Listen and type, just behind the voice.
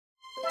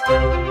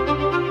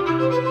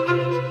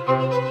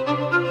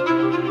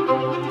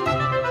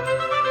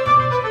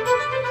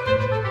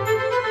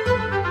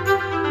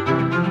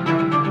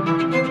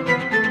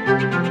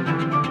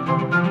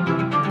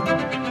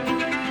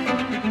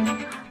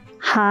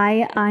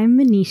Hi, I'm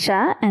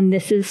Manisha, and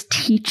this is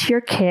Teach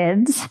Your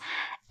Kids.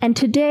 And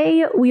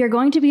today we are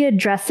going to be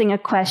addressing a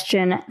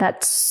question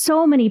that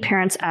so many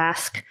parents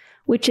ask,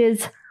 which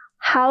is,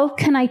 how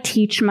can I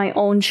teach my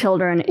own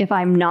children if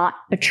I'm not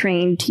a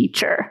trained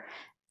teacher?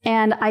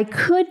 And I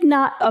could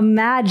not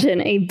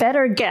imagine a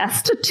better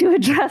guest to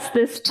address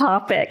this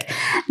topic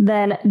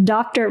than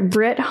Dr.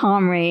 Britt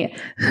Hamre,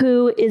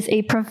 who is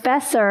a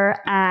professor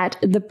at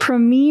the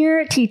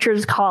premier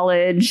teachers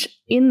college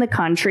in the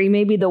country,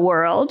 maybe the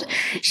world.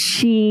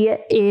 She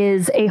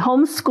is a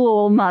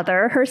homeschool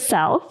mother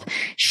herself.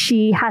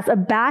 She has a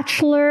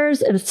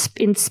bachelor's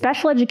in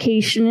special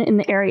education in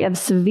the area of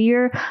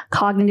severe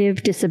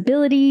cognitive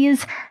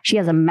disabilities. She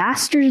has a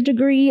master's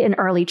degree in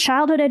early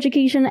childhood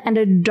education and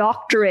a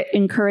doctorate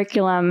in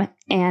curriculum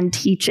and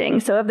teaching.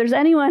 So if there's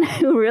anyone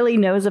who really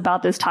knows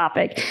about this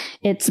topic,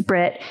 it's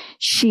Britt.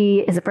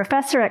 She is a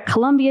professor at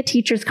Columbia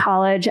Teachers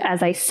College,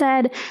 as I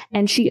said,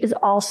 and she is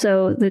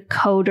also the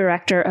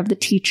co-director of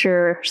the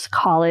Teachers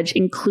College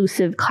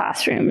Inclusive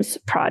Classrooms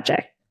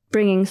project,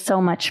 bringing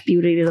so much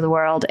beauty to the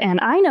world. And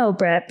I know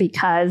Britt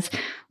because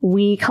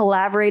we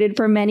collaborated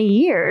for many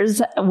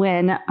years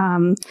when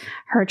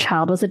her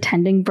child was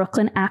attending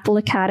Brooklyn Apple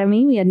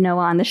Academy. We had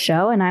Noah on the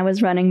show, and I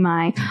was running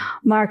my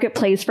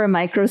marketplace for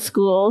micro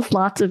schools.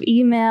 Lots of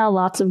email,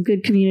 lots of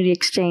good community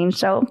exchange.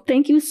 So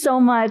thank you so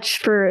much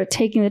for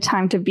taking the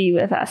time to be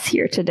with us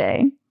here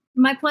today.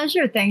 My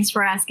pleasure. Thanks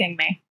for asking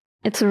me.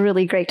 It's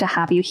really great to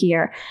have you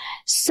here.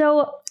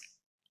 So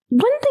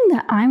one thing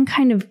that I'm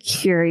kind of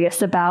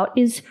curious about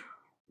is,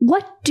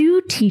 what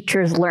do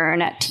teachers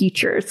learn at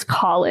Teachers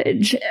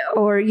College?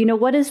 Or,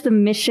 what is the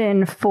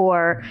mission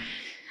for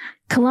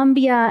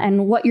Columbia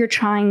and what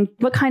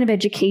kind of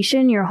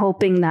education you're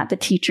hoping that the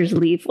teachers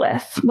leave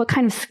with? What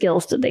kind of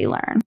skills did they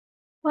learn?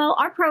 Well,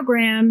 our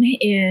program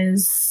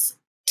is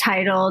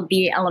titled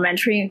the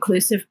Elementary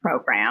Inclusive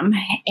Program.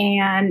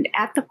 And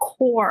at the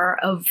core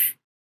of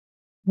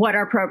what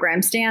our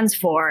program stands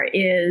for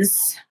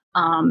is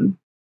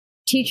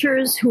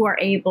teachers who are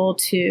able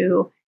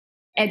to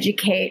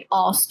educate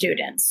all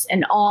students,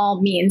 and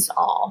all means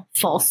all,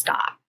 full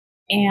stop.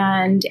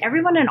 And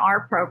everyone in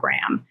our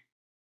program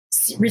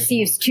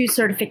receives 2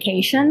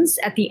 certifications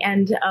at the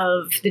end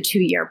of the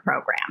 2-year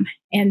program.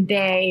 And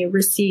they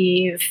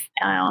receive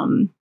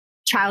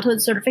childhood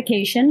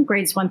certification,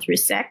 grades 1 through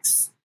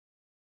 6,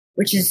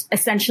 which is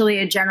essentially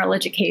a general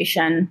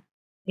education.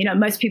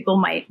 Most people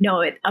might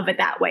know of it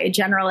that way,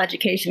 general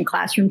education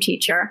classroom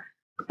teacher.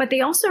 But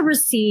they also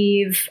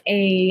receive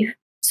a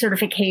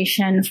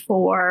certification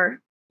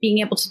for being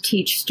able to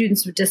teach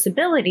students with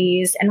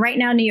disabilities. And right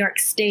now, New York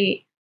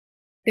State,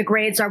 the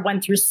grades are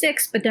 1 through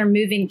 6, but they're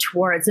moving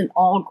towards an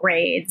all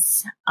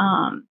grades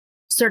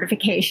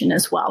certification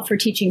as well for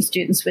teaching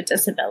students with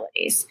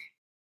disabilities.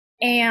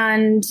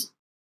 And,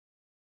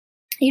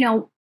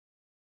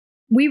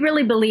 we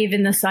really believe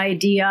in this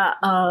idea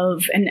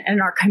of,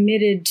 and are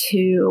committed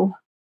to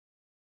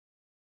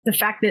the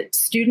fact that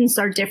students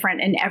are different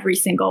in every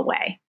single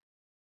way,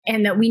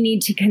 and that we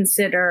need to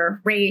consider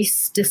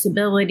race,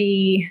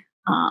 disability,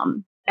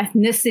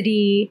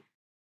 ethnicity,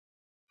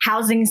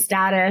 housing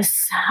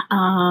status,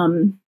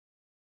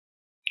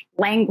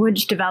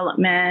 language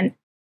development,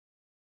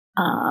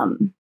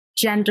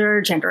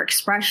 gender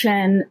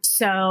expression.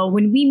 So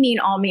when we mean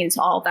all means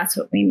all, that's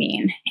what we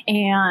mean.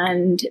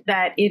 And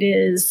that it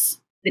is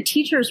the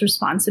teacher's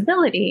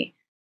responsibility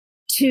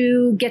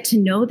to get to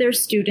know their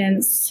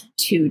students,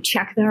 to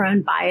check their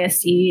own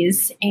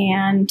biases,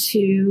 and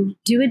to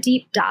do a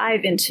deep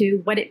dive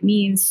into what it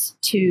means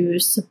to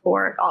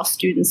support all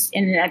students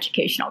in an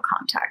educational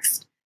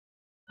context.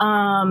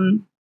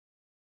 I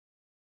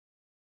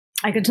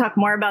could talk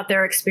more about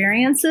their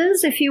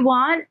experiences if you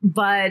want,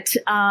 but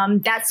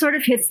that sort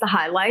of hits the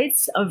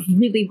highlights of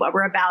really what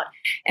we're about.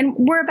 And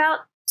we're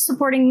about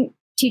supporting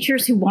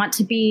teachers who want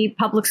to be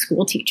public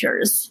school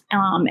teachers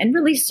and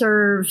really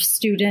serve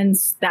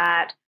students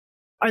that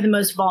are the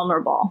most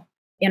vulnerable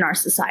in our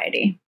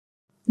society.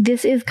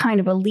 This is kind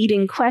of a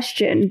leading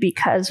question,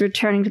 because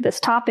returning to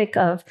this topic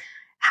of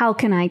how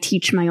can I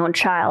teach my own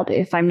child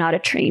if I'm not a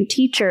trained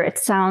teacher, it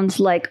sounds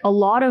like a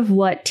lot of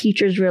what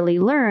teachers really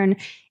learn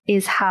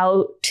is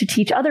how to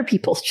teach other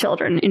people's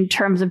children in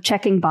terms of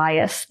checking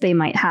bias they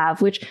might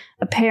have, which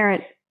a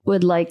parent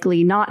would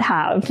likely not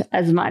have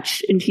as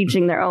much in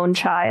teaching their own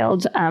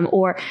child,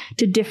 or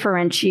to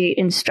differentiate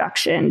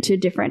instruction to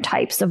different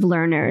types of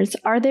learners.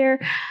 Are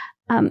there,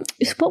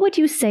 what would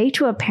you say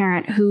to a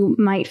parent who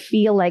might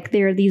feel like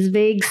there are these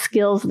vague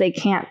skills they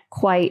can't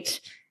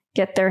quite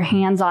get their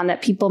hands on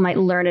that people might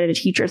learn at a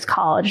teacher's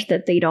college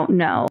that they don't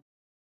know?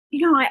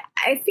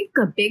 I think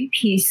a big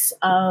piece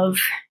of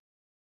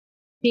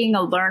being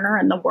a learner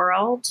in the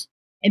world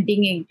and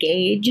being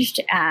engaged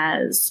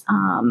as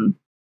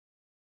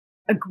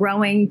a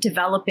growing,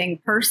 developing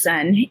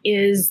person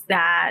is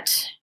that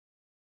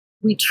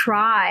we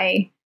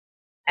try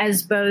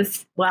as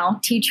both,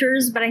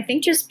 teachers, but I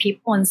think just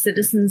people and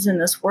citizens in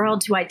this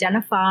world to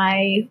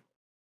identify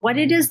what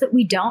it is that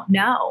we don't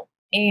know.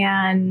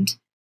 And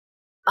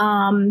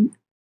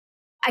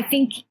I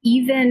think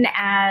even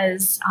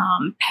as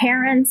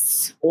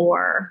parents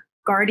or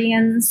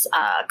guardians,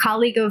 a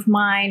colleague of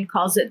mine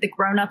calls it the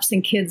grown-ups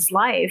and kids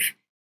life,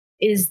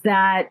 is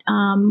that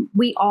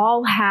we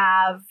all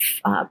have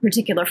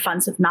particular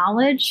funds of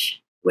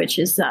knowledge, which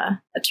is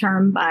a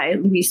term by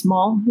Louise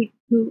Moll,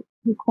 who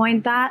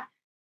coined that.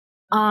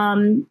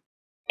 And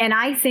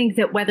I think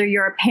that whether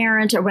you're a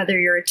parent or whether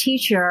you're a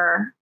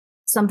teacher,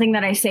 something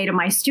that I say to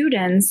my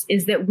students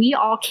is that we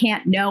all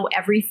can't know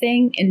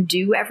everything and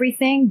do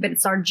everything, but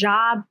it's our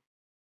job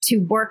to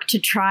work to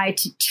try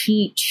to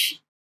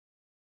teach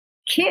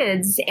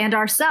kids and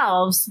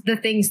ourselves the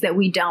things that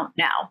we don't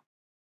know.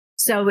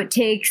 So it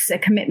takes a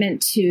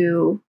commitment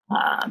to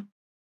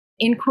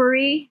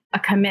inquiry, a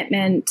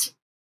commitment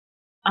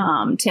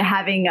to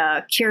having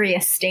a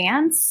curious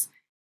stance,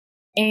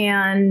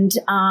 and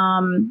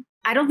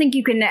I don't think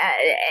you can,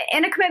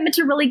 and a commitment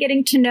to really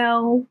getting to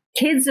know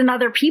kids and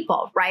other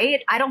people,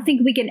 right? I don't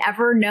think we can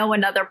ever know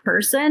another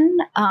person,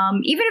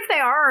 even if they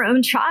are our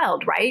own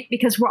child, right?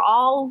 Because we're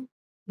all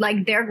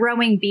like, they're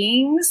growing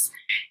beings.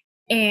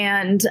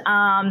 And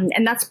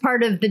that's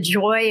part of the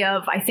joy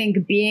of, I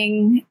think,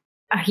 being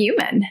a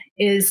human,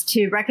 is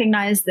to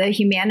recognize the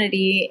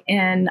humanity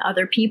in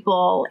other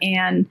people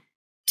and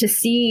to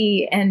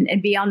see and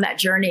be on that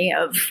journey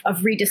of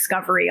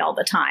rediscovery all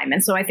the time.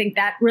 And so I think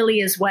that really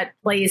is what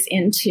plays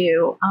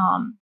into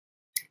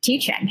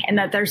teaching, and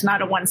that there's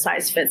not a one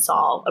size fits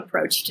all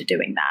approach to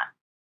doing that.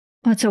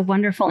 That's a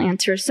wonderful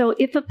answer. So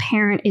if a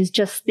parent is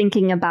just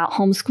thinking about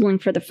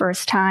homeschooling for the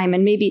first time,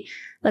 and maybe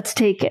let's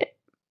take it,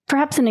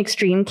 perhaps an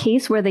extreme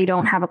case where they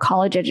don't have a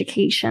college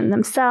education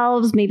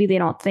themselves, maybe they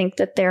don't think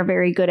that they're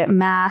very good at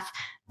math,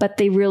 but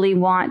they really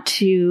want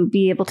to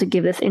be able to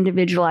give this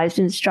individualized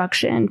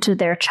instruction to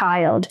their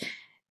child.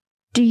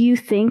 Do you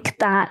think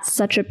that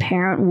such a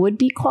parent would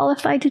be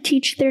qualified to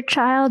teach their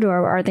child,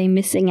 or are they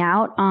missing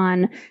out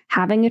on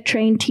having a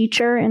trained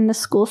teacher in the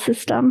school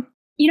system?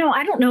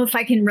 I don't know if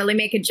I can really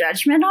make a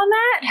judgment on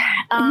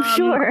that.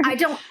 Sure. I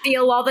don't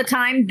feel all the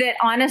time that,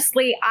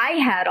 honestly, I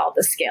had all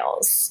the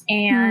skills.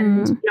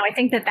 And, I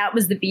think that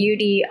was the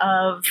beauty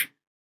of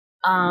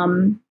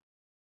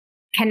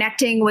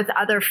connecting with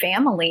other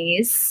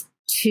families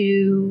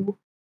to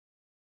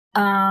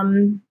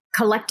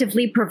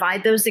collectively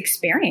provide those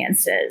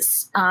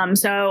experiences.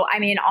 So, I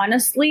mean,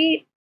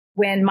 honestly,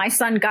 when my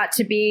son got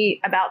to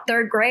be about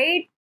third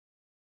grade,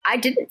 I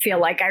didn't feel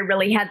like I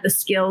really had the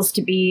skills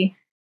to be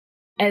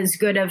as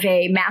good of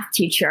a math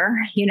teacher,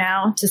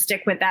 to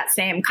stick with that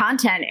same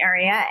content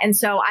area. And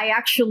so I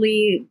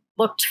actually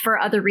looked for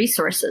other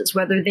resources,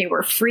 whether they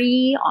were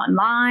free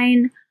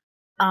online.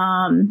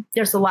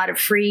 There's a lot of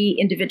free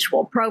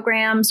individual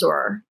programs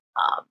or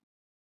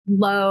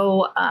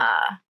low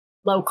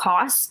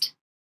cost.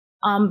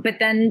 But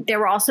then there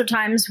were also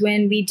times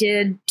when we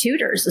did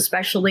tutors,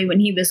 especially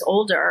when he was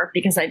older,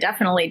 because I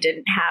definitely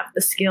didn't have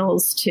the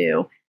skills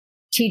to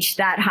teach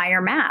that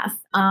higher math.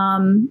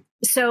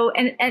 So,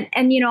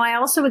 I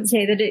also would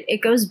say that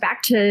it goes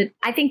back to,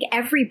 I think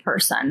every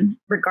person,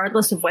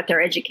 regardless of what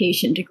their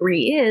education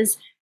degree is,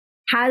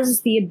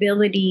 has the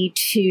ability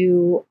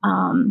to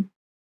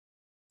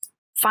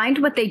find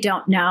what they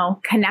don't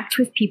know, connect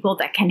with people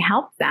that can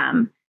help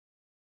them,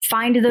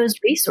 find those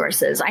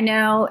resources. I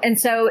know. And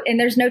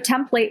there's no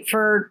template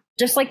for,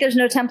 just like there's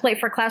no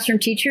template for classroom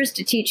teachers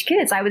to teach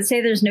kids, I would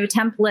say there's no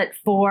template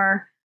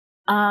for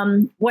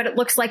what it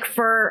looks like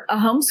for a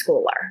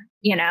homeschooler.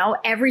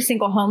 Every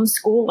single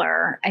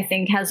homeschooler, I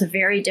think, has a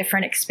very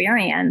different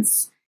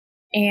experience.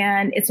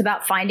 And it's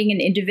about finding an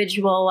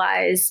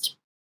individualized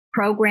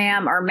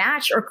program or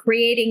match, or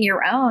creating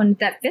your own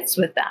that fits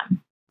with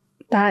them.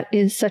 That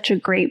is such a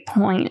great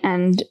point.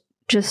 And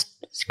just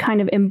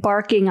kind of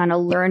embarking on a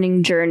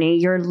learning journey.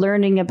 You're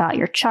learning about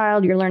your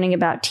child, you're learning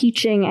about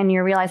teaching, and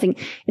you're realizing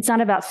it's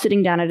not about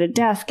sitting down at a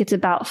desk. It's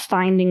about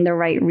finding the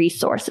right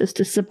resources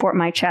to support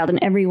my child. And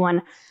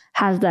everyone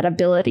has that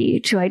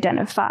ability to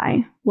identify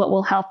what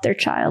will help their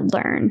child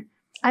learn.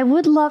 I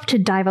would love to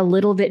dive a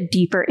little bit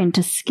deeper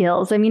into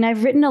skills. I mean,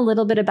 I've written a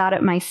little bit about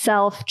it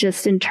myself,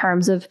 just in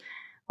terms of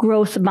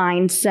growth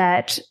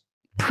mindset,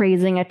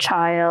 praising a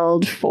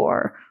child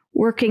for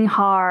working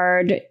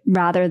hard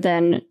rather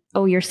than,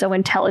 oh, you're so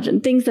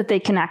intelligent, things that they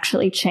can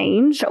actually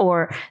change,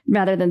 or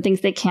rather than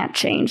things they can't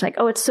change. Like,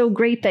 oh, it's so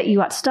great that you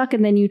got stuck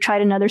and then you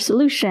tried another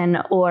solution.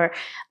 Or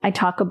I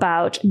talk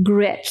about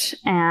grit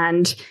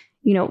and,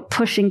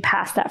 pushing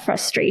past that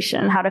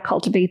frustration, how to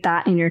cultivate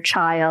that in your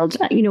child,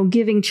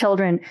 giving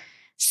children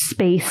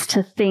space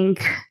to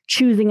think,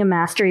 choosing a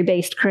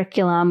mastery-based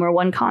curriculum where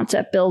one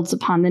concept builds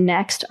upon the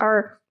next.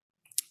 Are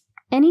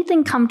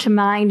anything come to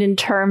mind in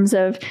terms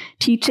of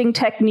teaching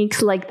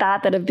techniques like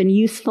that have been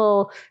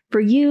useful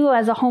for you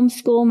as a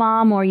homeschool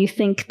mom, or you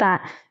think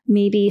that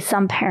maybe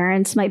some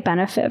parents might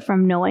benefit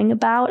from knowing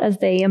about as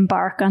they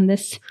embark on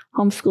this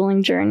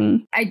homeschooling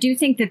journey? I do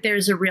think that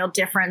there's a real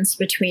difference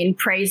between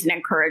praise and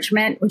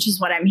encouragement, which is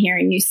what I'm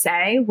hearing you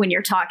say when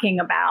you're talking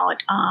about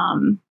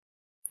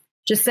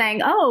just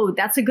saying, oh,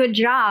 that's a good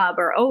job,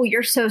 or, oh,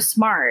 you're so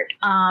smart.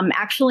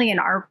 Actually,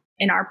 in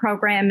in our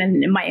program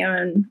and in my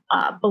own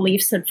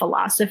beliefs and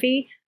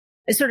philosophy,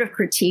 I sort of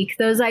critique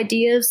those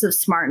ideas of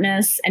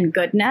smartness and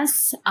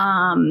goodness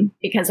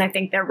because I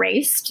think they're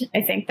raced.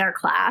 I think they're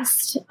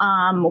classed.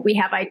 We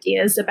have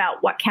ideas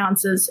about what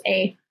counts as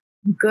a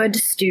good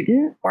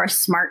student or a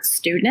smart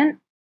student.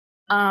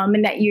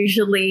 And that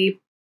usually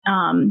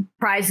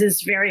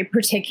prizes very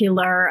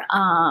particular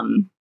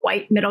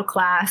white middle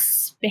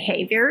class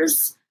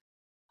behaviors.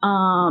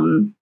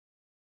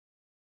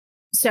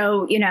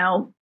 So,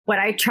 what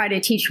I try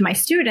to teach my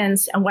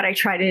students and what I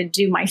try to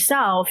do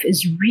myself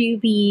is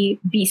really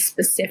be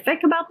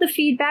specific about the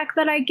feedback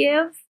that I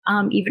give,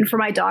 even for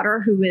my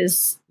daughter who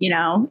is, in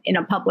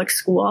a public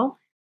school.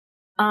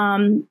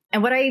 And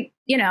what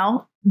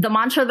the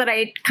mantra that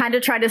I kind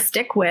of try to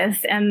stick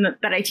with and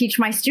that I teach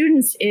my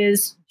students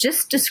is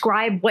just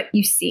describe what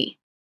you see.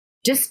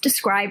 Just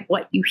describe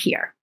what you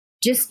hear.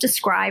 Just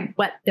describe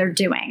what they're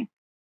doing.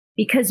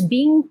 Because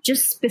being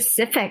just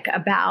specific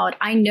about,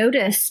 I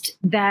noticed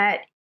that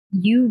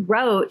you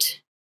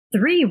wrote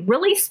 3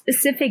 really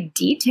specific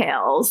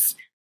details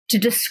to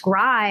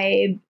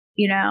describe,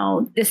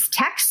 this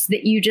text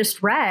that you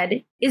just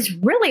read is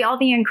really all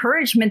the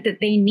encouragement that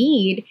they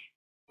need.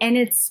 And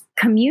it's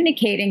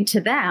communicating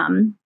to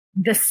them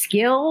the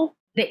skill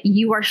that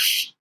you are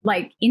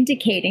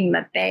indicating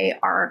that they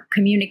are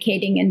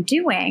communicating and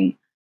doing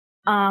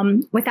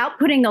without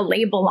putting a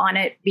label on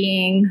it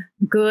being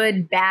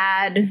good,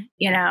 bad,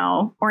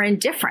 or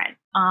indifferent.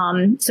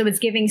 So it's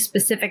giving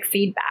specific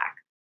feedback.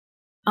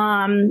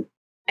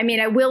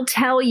 I will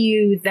tell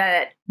you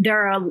that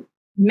there are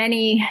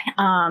many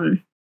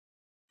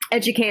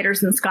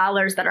educators and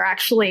scholars that are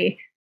actually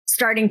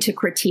starting to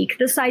critique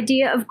this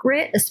idea of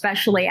grit,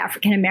 especially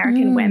African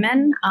American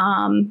women.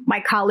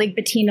 My colleague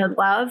Bettina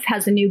Love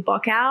has a new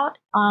book out.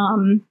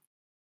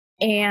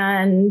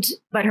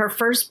 But her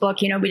first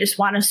book, We Just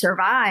Want to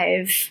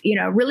Survive,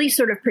 really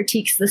sort of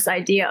critiques this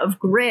idea of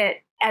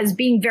grit as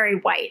being very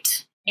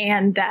white,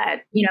 and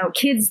that,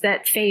 kids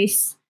that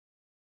face,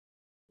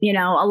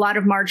 a lot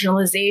of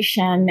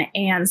marginalization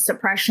and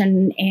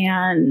suppression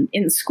and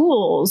in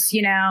schools,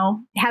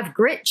 have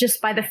grit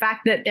just by the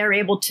fact that they're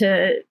able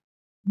to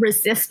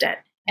resist it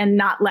and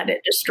not let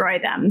it destroy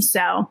them.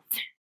 So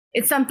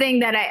it's something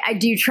that I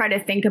do try to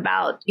think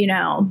about,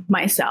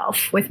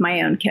 myself with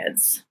my own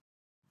kids.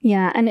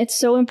 Yeah. And it's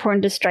so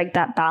important to strike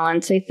that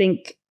balance. I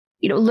think,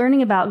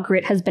 learning about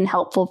grit has been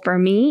helpful for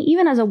me,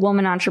 even as a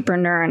woman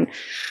entrepreneur and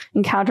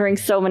encountering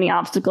so many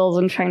obstacles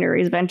and trying to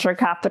raise venture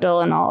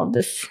capital and all of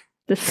this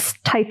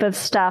type of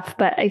stuff.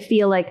 But I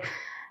feel like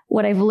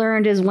what I've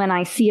learned is when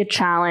I see a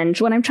challenge,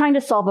 when I'm trying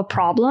to solve a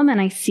problem and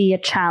I see a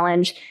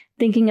challenge,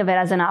 thinking of it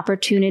as an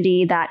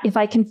opportunity that if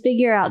I can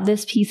figure out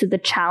this piece of the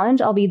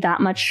challenge, I'll be that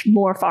much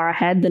more far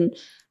ahead than,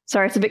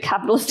 sorry, it's a bit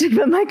capitalistic,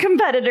 but my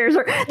competitors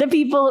or the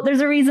people,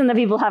 there's a reason that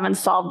people haven't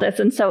solved this.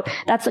 And so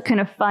that's a kind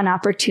of fun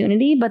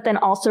opportunity, but then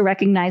also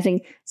recognizing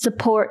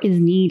support is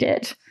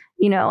needed.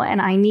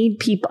 And I need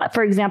people,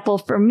 for example,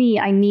 for me,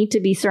 I need to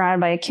be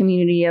surrounded by a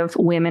community of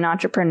women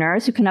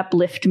entrepreneurs who can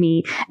uplift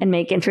me and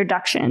make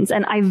introductions.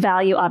 And I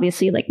value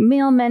obviously like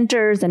male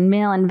mentors and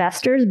male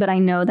investors, but I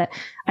know that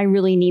I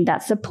really need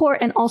that support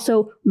and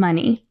also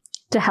money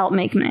to help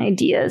make my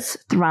ideas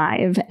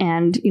thrive.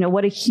 And,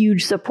 what a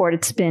huge support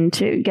it's been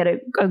to get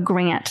a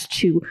grant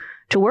to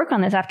work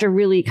on this after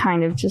really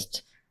kind of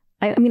just,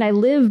 I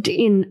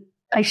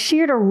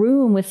shared a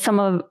room with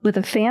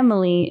a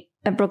family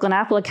at Brooklyn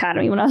Apple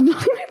Academy when I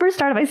was first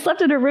started. I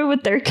slept in a room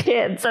with their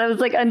kids. I was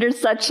like under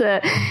such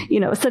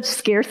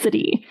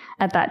scarcity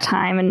at that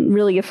time and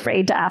really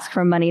afraid to ask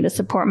for money to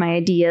support my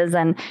ideas.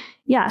 And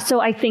yeah,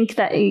 so I think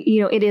that,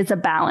 it is a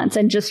balance,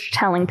 and just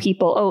telling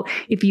people, oh,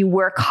 if you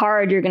work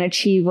hard, you're going to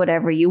achieve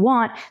whatever you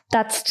want.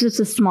 That's just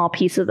a small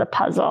piece of the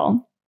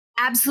puzzle.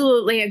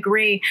 Absolutely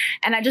agree.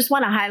 And I just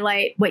want to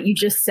highlight what you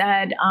just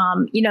said.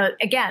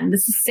 Again,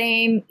 this is the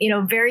same,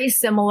 very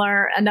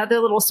similar, another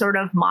little sort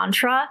of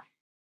mantra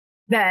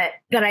that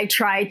I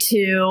try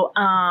to,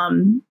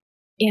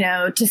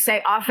 to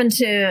say often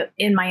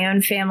in my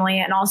own family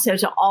and also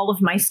to all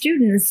of my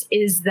students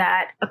is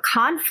that a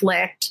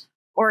conflict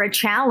or a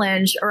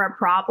challenge or a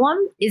problem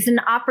is an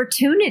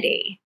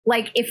opportunity.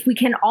 Like if we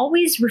can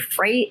always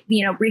reframe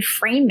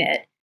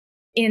it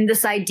in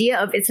this idea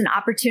of it's an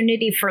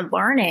opportunity for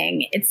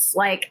learning, it's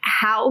like,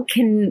 how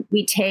can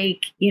we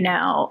take,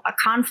 a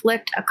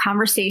conflict, a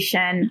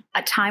conversation,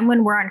 a time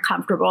when we're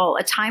uncomfortable,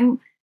 a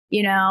time,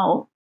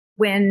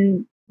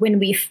 when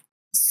we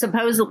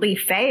supposedly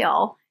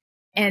fail.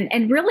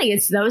 And really,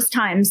 it's those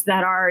times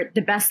that are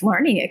the best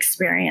learning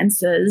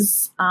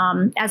experiences,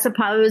 as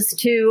opposed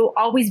to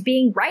always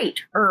being right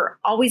or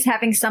always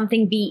having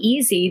something be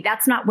easy.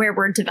 That's not where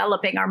we're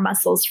developing our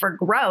muscles for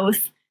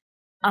growth,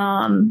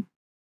 and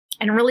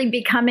really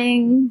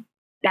becoming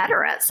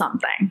better at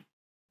something.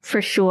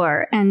 For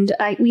sure. And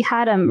we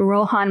had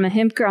Rohan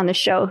Mahimkar on the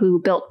show who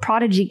built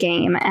Prodigy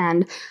Game.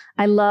 And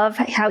I love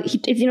how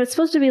it's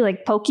supposed to be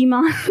like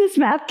Pokemon, this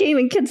math game,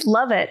 and kids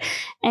love it.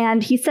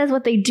 And he says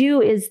what they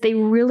do is they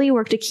really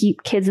work to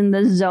keep kids in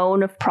the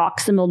zone of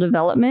proximal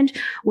development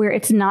where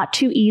it's not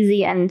too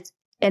easy and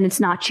it's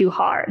not too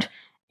hard.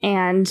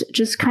 And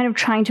just kind of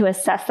trying to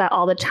assess that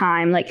all the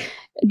time. Like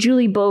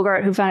Julie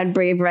Bogart, who founded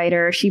Brave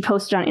Writer, she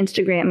posted on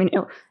Instagram,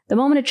 the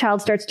moment a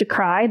child starts to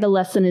cry, the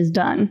lesson is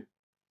done.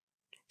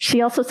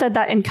 She also said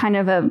that in kind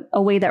of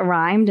a way that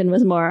rhymed and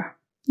was more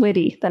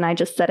witty than I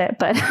just said it.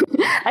 But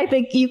I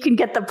think you can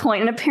get the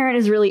point. And a parent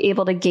is really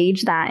able to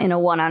gauge that in a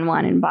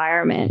one-on-one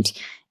environment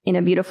in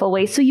a beautiful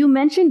way. So you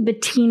mentioned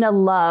Bettina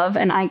Love,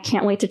 and I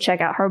can't wait to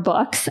check out her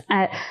books.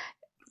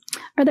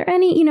 Are there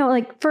any,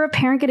 like for a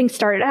parent getting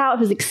started out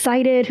who's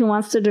excited, who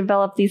wants to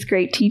develop these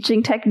great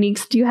teaching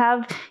techniques, do you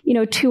have,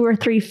 2 or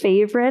 3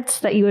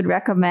 favorites that you would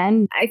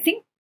recommend? I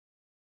think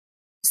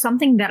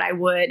something that I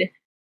would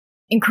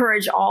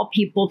encourage all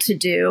people to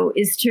do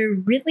is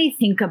to really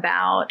think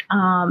about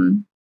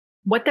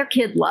what their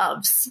kid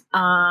loves.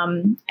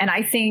 And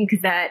I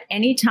think that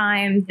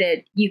anytime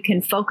that you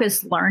can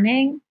focus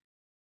learning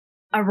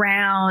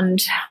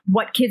around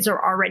what kids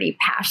are already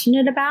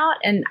passionate about,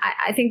 and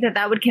I think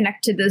that would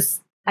connect to this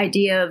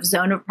idea of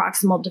zone of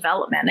proximal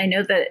development. I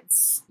know that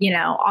it's,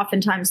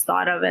 oftentimes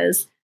thought of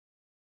as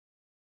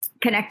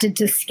connected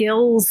to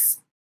skills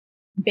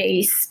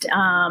based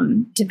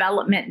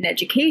development and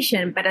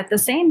education. But at the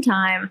same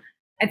time,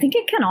 I think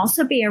it can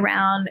also be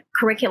around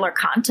curricular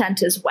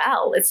content as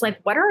well. It's like,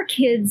 what are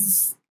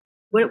kids,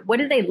 what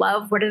do they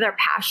love? What are their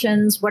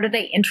passions? What are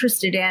they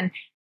interested in?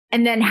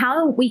 And then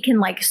how we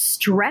can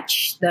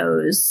stretch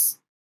those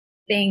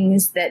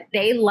things that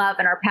they love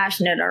and are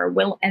passionate or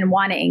will and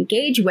want to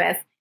engage with,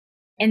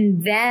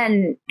 and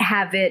then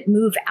have it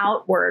move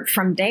outward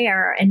from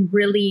there and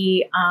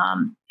really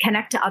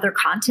connect to other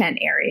content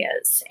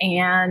areas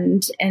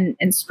and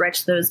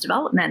stretch those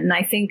development. And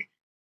I think,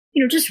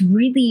 just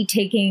really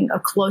taking a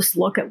close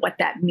look at what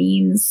that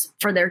means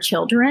for their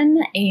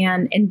children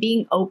and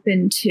being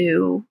open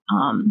to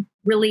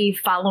really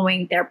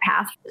following their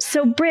path.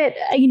 So Britt,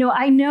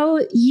 I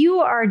know you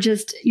are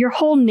your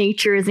whole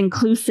nature is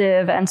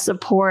inclusive and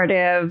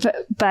supportive,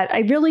 but I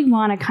really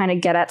want to kind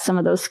of get at some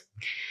of those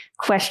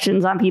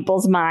questions on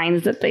people's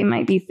minds that they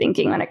might be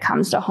thinking when it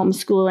comes to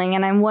homeschooling.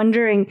 And I'm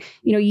wondering,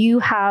 you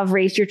have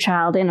raised your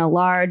child in a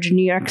large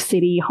New York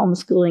City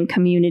homeschooling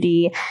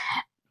community.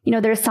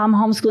 There's some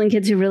homeschooling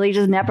kids who really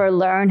just never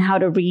learn how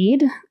to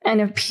read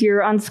and a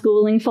pure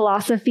unschooling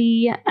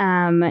philosophy.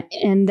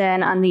 And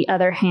then on the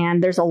other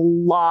hand, there's a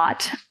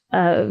lot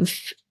of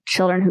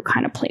children who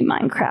kind of play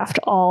Minecraft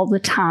all the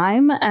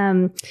time.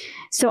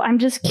 So I'm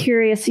just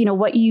curious,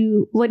 what do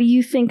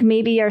you think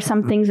maybe are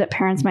some things that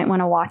parents might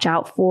want to watch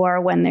out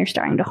for when they're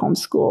starting to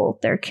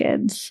homeschool their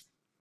kids?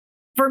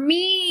 For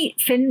me,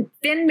 Finn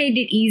made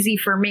it easy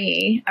for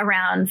me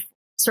around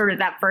sort of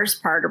that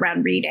first part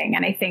around reading.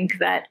 And I think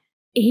that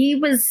he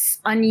was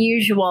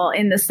unusual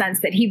in the sense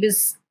that he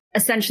was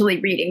essentially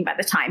reading by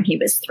the time he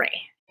was 3.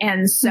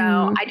 And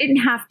so I didn't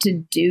have to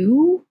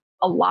do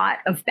a lot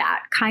of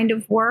that kind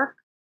of work.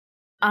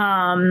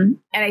 And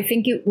I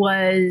think it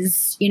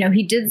was,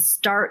 he did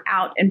start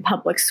out in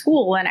public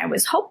school, and I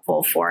was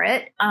hopeful for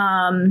it,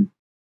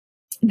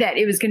 that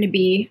it was going to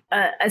be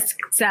a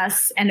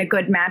success and a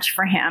good match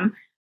for him.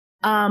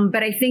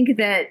 But I think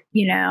that,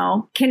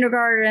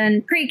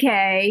 kindergarten,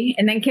 pre-K,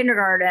 and then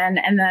kindergarten,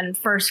 and then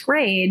first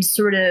grade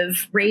sort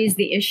of raised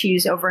the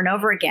issues over and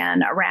over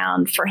again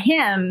around, for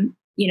him,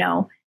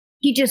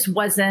 he just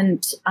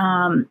wasn't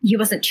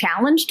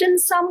challenged in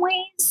some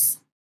ways.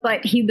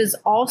 But he was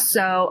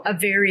also a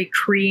very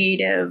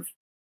creative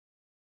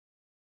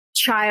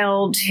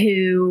child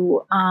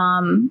who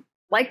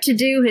liked to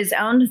do his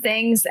own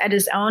things at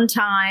his own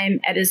time,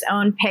 at his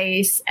own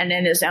pace, and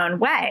in his own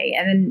way.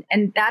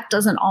 And that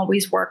doesn't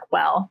always work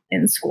well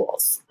in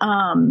schools.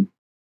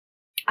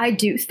 I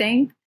do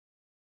think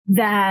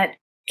that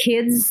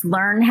kids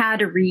learn how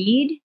to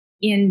read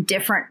in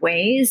different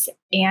ways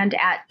and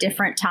at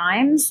different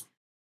times.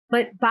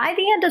 But by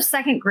the end of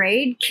second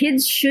grade,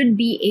 kids should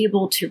be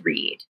able to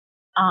read.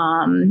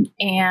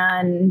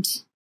 And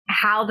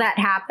how that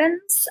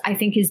happens, I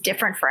think, is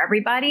different for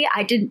everybody.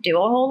 I didn't do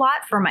a whole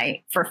lot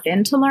for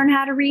Finn to learn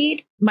how to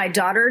read. My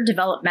daughter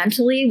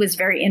developmentally was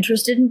very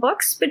interested in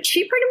books, but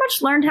she pretty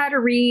much learned how to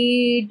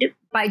read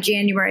by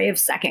January of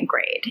second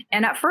grade.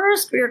 And at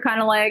first we were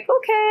kind of like,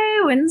 okay,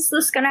 when's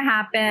this going to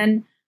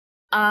happen?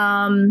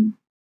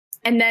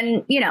 And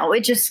then,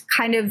 it just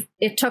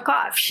it took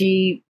off.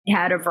 She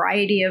had a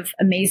variety of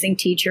amazing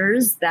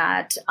teachers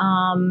that,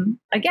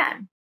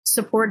 again,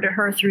 supported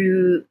her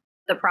through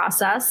the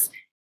process.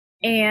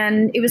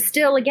 And it was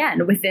still,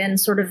 again, within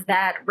sort of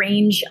that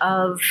range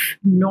of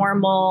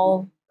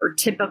normal or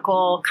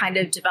typical kind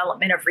of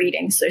development of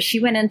reading. So she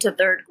went into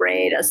third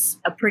grade as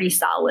a pretty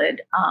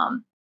solid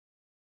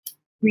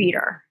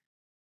reader.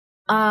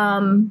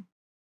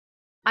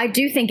 I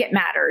do think it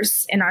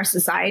matters in our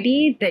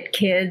society that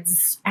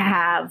kids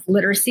have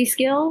literacy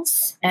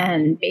skills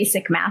and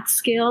basic math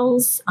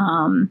skills.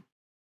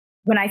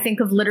 When I think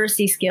of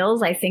literacy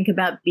skills, I think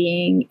about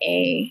being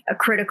a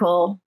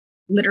critical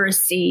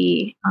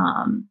literacy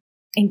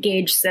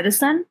engaged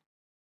citizen.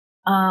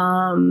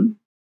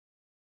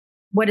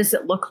 What does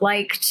it look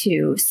like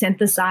to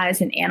synthesize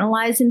and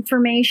analyze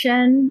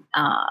information?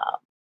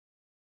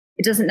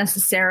 It doesn't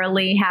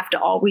necessarily have to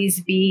always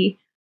be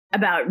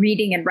about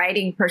reading and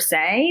writing per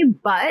se,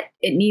 but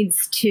it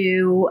needs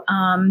to,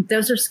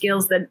 those are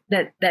skills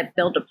that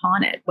build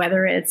upon it,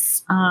 whether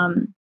it's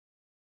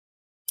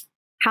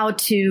how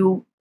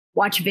to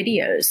watch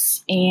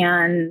videos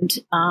and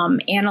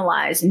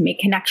analyze and make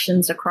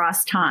connections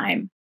across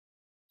time.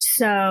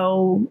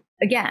 So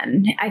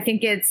again, I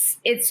think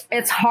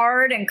it's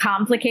hard and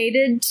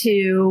complicated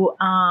to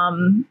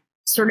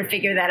sort of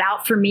figure that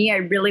out. For me, I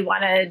really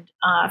wanted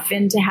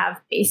Finn to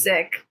have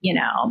basic,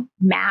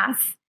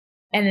 math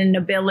and an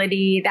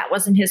ability that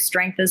wasn't his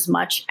strength as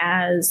much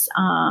as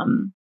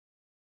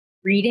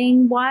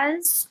reading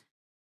was.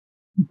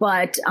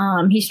 But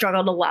he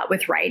struggled a lot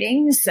with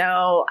writing.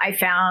 So I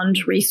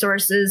found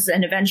resources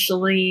and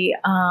eventually,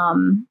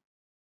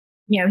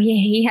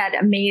 he had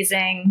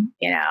amazing,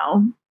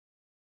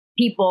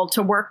 people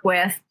to work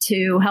with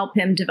to help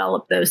him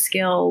develop those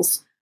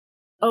skills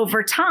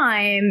over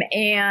time.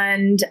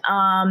 And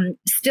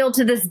still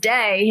to this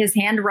day, his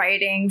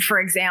handwriting, for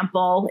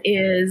example,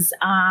 is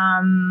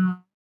a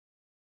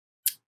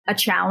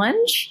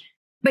challenge,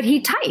 but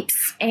he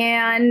types.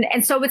 And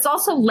so it's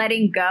also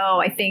letting go,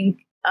 I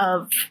think,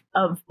 of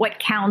what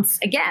counts,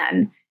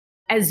 again,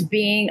 as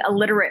being a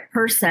literate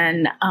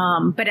person.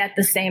 But at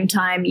the same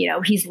time,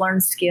 he's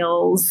learned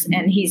skills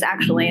and he's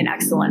actually an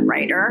excellent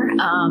writer.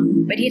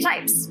 But he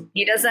types.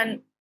 He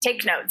doesn't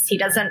take notes. He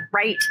doesn't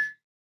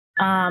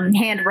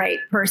handwrite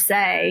per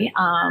se,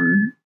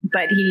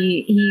 but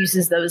he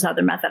uses those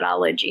other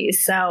methodologies.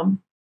 So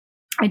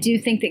I do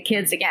think that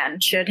kids, again,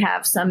 should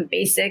have some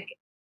basic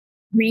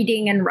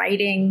reading and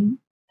writing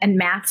and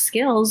math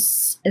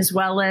skills, as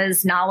well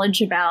as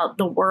knowledge about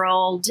the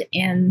world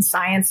in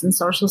science and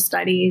social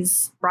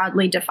studies,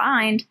 broadly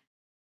defined,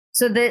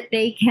 so that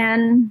they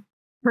can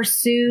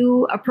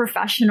pursue a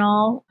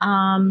professional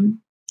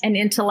and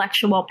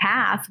intellectual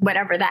path,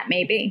 whatever that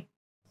may be.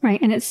 Right.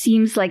 And it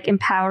seems like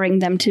empowering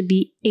them to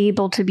be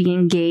able to be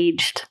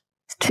engaged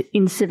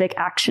in civic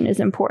action is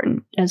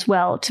important as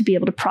well, to be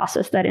able to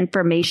process that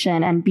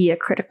information and be a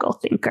critical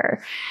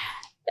thinker.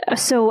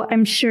 So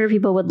I'm sure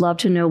people would love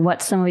to know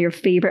what some of your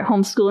favorite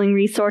homeschooling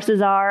resources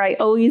are. I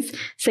always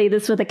say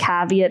this with a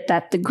caveat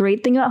that the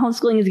great thing about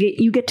homeschooling is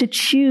you get to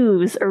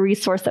choose a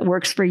resource that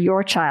works for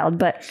your child,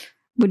 but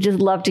would just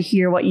love to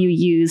hear what you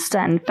used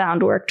and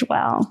found worked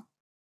well.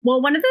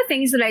 Well, one of the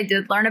things that I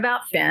did learn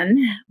about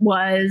Finn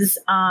was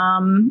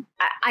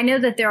I know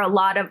that there are a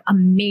lot of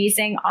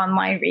amazing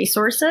online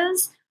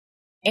resources.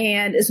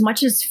 And as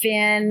much as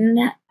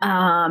Finn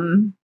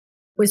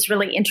was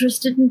really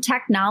interested in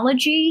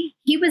technology,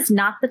 he was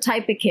not the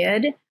type of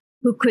kid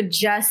who could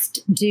just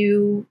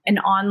do an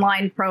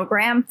online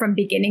program from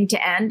beginning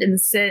to end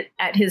and sit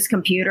at his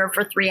computer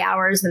for 3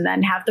 hours and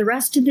then have the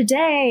rest of the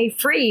day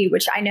free,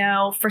 which I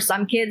know for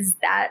some kids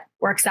that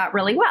works out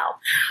really well.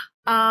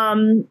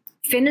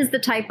 Finn is the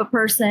type of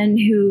person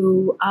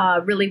who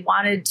really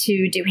wanted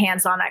to do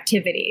hands-on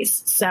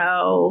activities.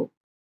 So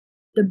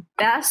the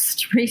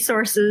best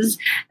resources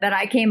that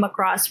I came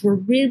across were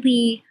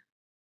really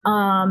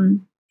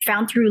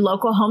found through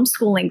local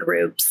homeschooling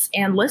groups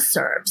and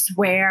listservs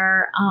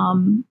where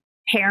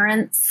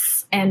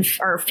parents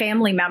or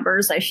family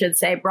members, I should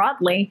say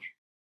broadly,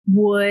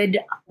 would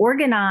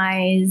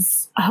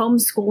organize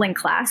homeschooling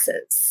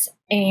classes.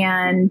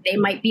 And they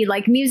might be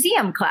like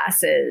museum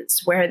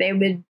classes where they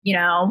would,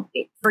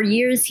 for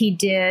years he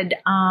did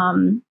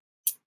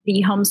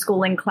the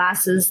homeschooling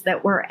classes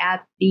that were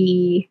at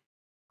the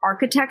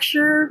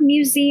Architecture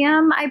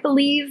Museum, I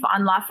believe,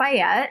 on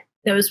Lafayette.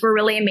 Those were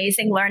really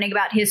amazing, learning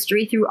about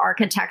history through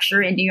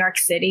architecture in New York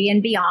City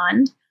and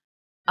beyond.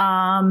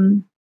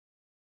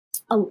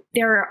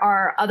 There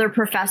are other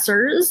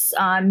professors,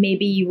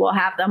 maybe you will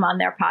have them on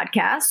their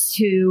podcasts,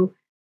 who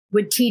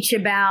would teach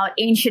about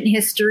ancient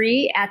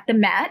history at the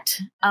Met.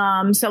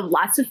 So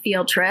lots of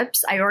field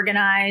trips. I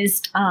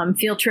organized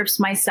field trips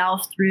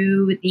myself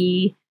through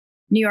the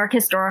New York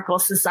Historical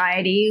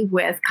Society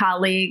with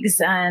colleagues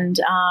and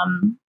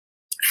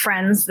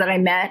friends that I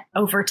met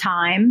over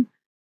time.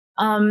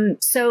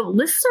 So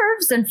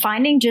listservs and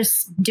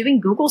doing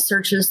Google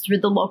searches through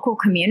the local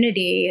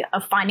community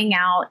of finding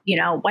out,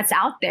 what's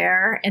out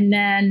there, and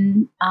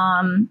then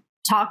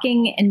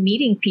talking and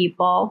meeting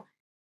people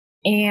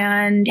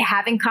and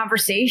having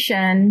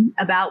conversation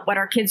about what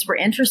our kids were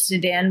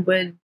interested in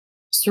would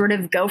sort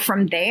of go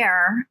from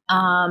there,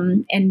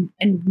 and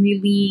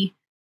really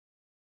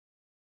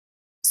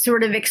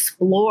sort of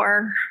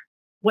explore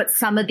what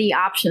some of the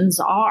options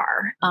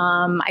are.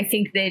 I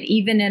think that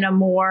even in a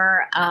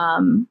more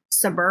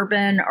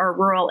suburban or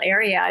rural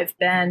area, I've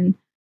been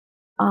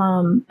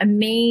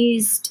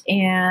amazed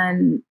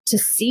and to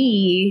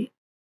see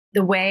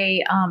the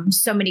way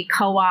so many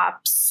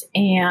co-ops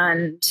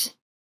and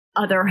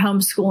other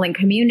homeschooling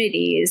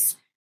communities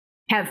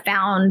have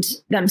found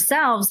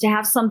themselves to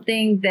have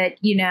something that,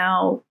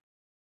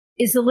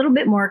 is a little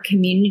bit more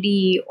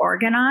community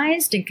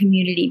organized and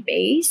community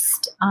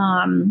based.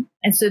 And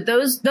so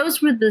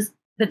those were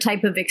the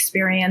type of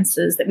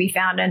experiences that we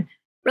found. And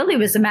really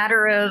was a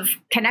matter of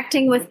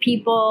connecting with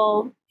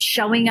people,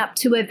 showing up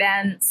to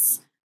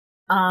events,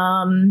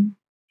 and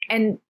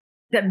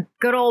the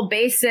good old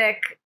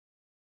basic,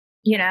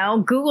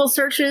 Google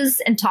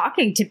searches and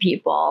talking to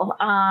people.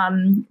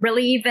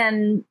 Really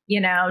even,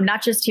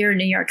 not just here in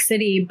New York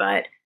City,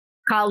 but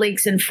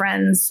colleagues and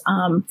friends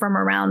from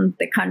around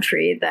the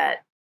country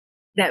that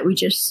we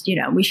just,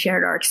 we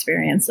shared our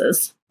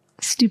experiences.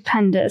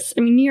 Stupendous.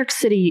 I mean, New York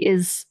City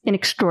is an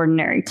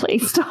extraordinary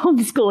place to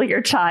homeschool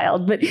your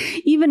child, but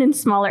even in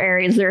smaller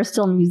areas, there are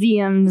still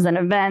museums and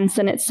events.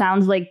 And it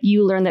sounds like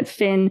you learned that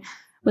Finn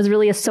was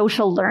really a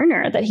social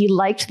learner, that he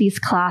liked these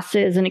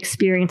classes and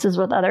experiences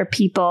with other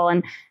people.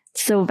 And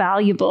it's so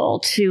valuable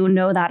to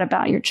know that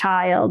about your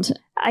child.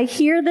 I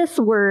hear this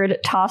word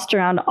tossed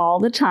around all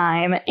the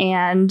time,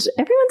 and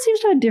everyone seems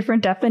to have a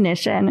different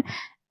definition.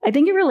 I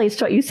think it relates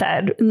to what you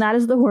said, and that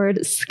is the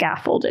word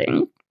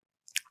scaffolding.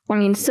 I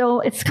mean, so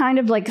it's kind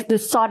of like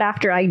this sought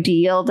after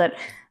ideal that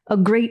a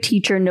great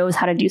teacher knows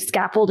how to do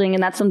scaffolding,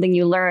 and that's something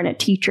you learn at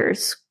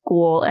teacher's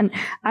school. And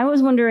I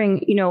was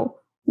wondering,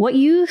 what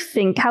you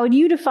think, how would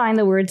you define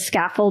the word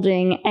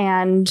scaffolding?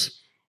 And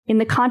in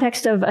the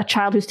context of a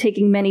child who's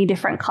taking many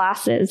different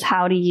classes,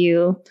 how do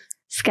you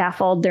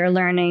scaffold their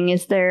learning?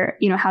 Is there,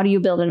 how do you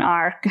build an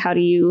arc? How do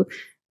you,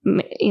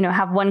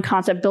 have one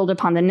concept build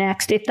upon the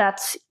next, if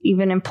that's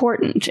even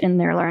important in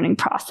their learning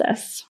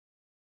process?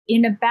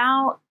 In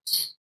about,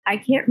 I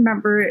can't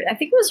remember, I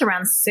think it was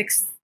around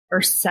 6th or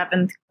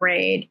 7th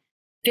grade,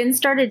 Finn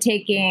started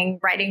taking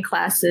writing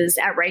classes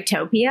at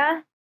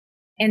Writopia.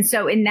 And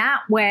so in that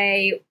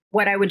way,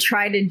 what I would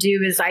try to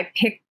do is I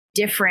picked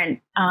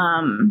different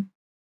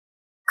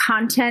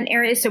content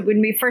areas. So when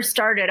we first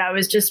started, I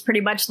was just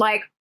pretty much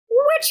like,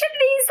 which of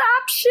these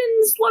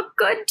options look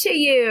good to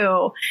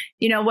you?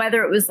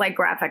 Whether it was like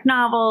graphic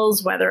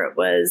novels, whether it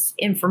was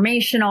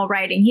informational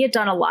writing. He had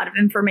done a lot of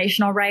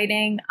informational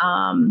writing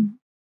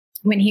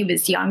when he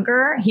was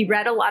younger. He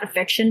read a lot of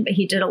fiction, but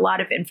he did a lot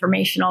of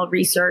informational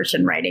research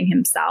and writing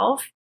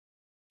himself.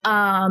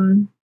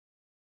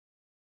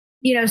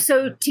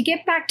 So to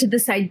get back to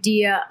this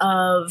idea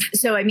of,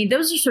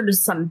 those are sort of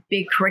some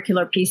big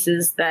curricular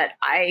pieces that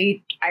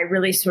I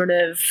really sort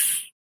of,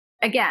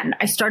 again,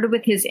 I started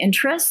with his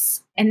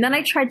interests, and then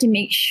I tried to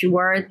make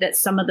sure that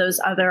some of those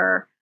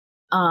other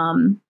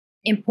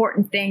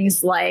important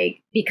things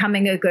like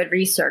becoming a good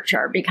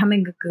researcher,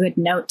 becoming a good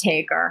note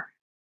taker,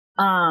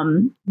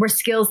 were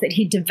skills that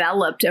he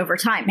developed over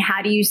time.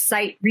 How do you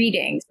cite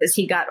readings as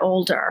he got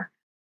older?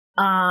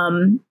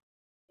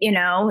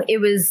 It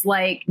was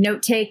like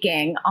note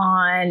taking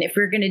on if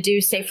we're going to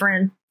do, say,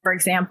 for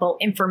example,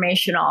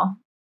 informational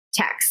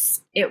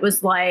texts. It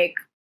was like,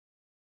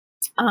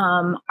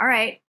 all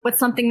right, what's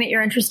something that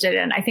you're interested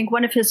in? I think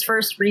one of his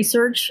first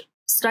research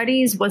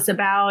studies was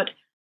about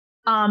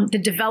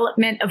the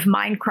development of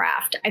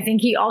Minecraft. I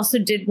think he also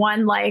did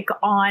one like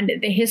on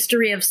the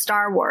history of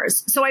Star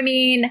Wars. So,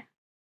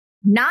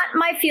 not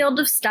my field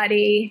of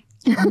study.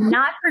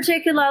 Not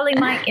particularly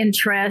my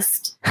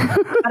interest,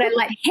 but I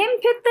let him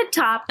pick the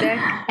topic.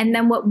 And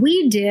then what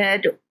we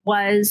did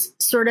was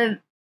sort of,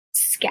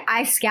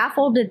 I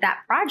scaffolded that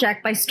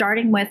project by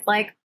starting with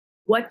like,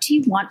 what do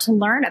you want to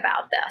learn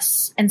about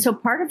this? And so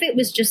part of it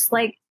was just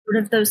like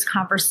sort of those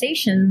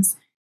conversations,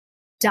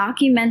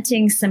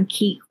 documenting some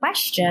key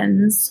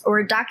questions,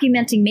 or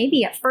documenting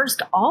maybe at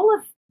first all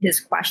of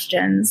his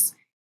questions,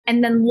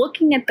 and then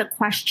looking at the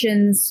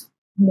questions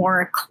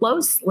more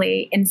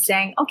closely and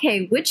saying,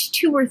 okay, which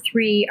 2 or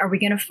 3 are we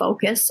going to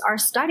focus our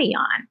study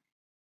on?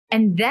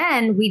 And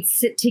then we'd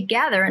sit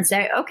together and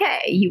say,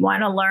 okay, you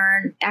want to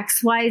learn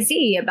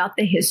XYZ about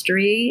the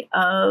history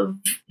of,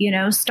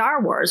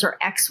 Star Wars, or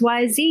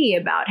XYZ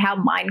about how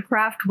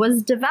Minecraft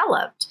was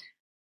developed.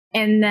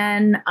 And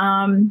then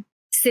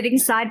sitting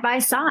side by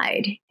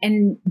side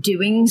and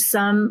doing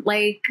some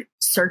like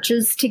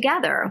searches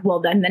together. Well,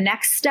 then the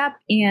next step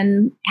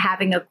in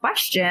having a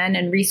question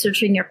and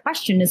researching your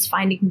question is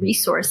finding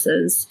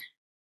resources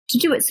to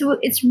do it. So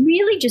it's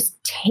really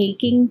just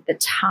taking the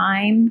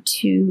time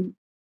to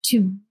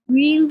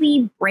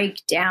really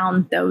break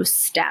down those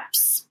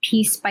steps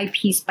piece by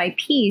piece by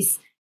piece,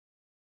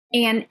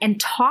 and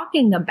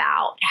talking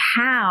about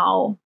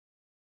how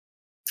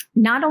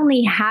not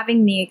only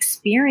having the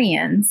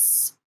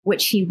experience,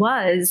 which he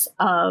was,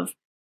 of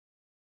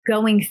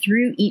going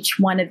through each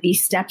one of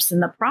these steps in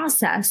the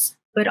process,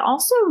 but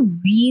also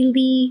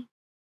really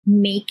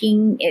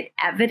making it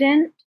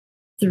evident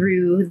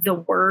through the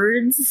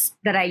words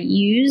that I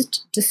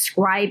used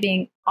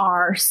describing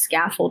our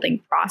scaffolding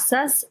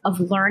process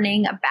of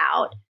learning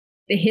about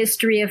the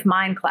history of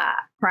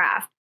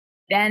Minecraft,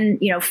 then,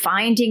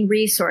 finding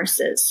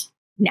resources.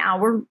 Now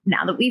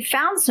that we've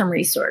found some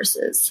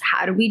resources,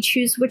 how do we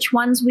choose which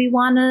ones we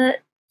want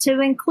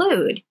to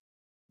include?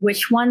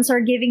 Which ones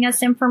are giving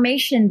us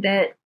information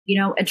that,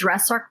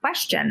 address our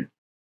question?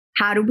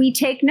 How do we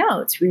take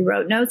notes? We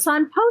wrote notes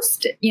on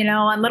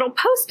on little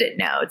Post-it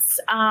notes.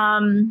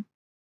 And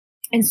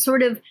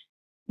sort of,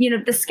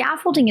 the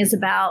scaffolding is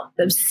about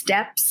those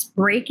steps,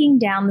 breaking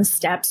down the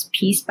steps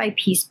piece by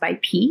piece by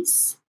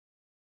piece,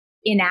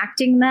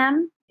 enacting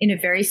them in a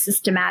very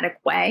systematic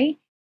way,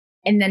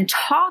 and then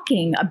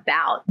talking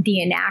about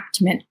the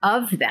enactment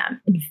of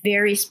them in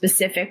very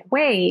specific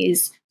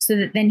ways so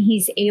that then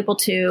he's able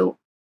to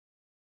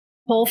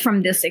pull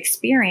from this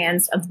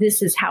experience of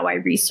this is how I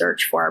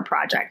research for a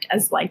project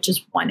as like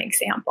just one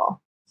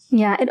example.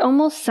 Yeah, it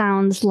almost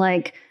sounds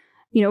like,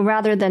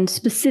 rather than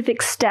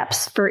specific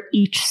steps for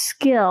each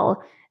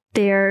skill,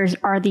 there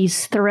are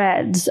these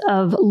threads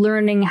of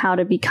learning how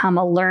to become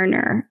a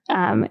learner,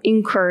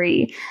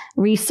 inquiry,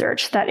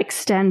 research that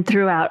extend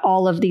throughout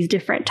all of these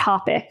different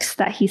topics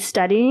that he's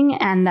studying,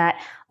 and that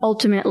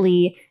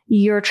ultimately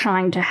you're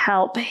trying to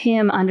help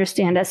him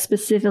understand as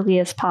specifically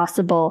as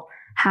possible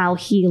how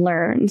he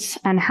learns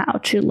and how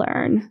to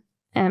learn,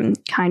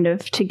 kind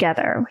of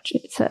together, which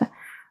is a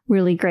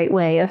really great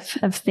way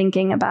of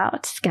thinking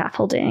about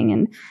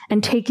scaffolding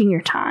and taking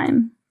your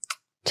time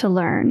to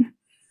learn,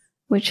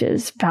 which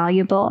is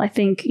valuable. I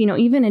think,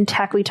 even in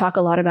tech, we talk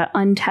a lot about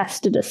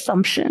untested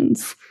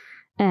assumptions.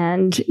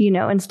 And,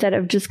 instead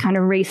of just kind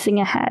of racing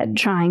ahead,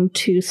 trying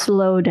to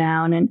slow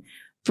down and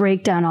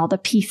break down all the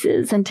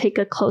pieces and take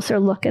a closer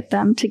look at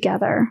them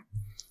together.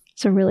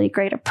 It's a really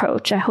great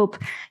approach. I hope,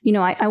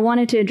 I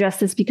wanted to address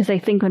this because I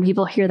think when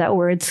people hear that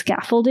word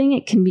scaffolding,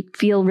 it can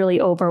feel really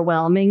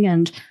overwhelming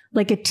and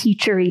like a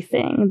teachery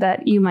thing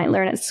that you might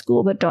learn at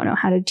school but don't know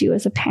how to do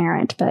as a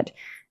parent, but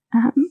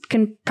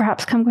can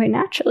perhaps come quite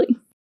naturally.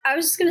 I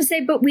was just going to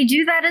say, but we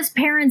do that as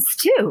parents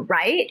too,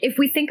 right? If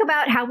we think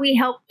about how we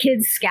help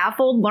kids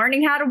scaffold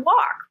learning how to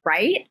walk,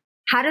 right?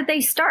 How did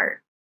they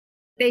start?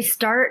 They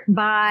start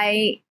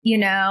by,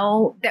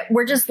 that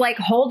we're just like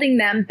holding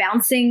them,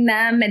 bouncing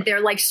them, and they're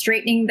like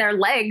straightening their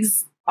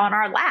legs on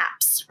our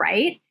laps,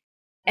 right?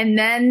 And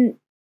then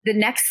the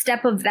next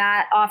step of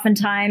that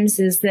oftentimes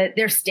is that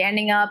they're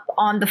standing up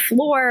on the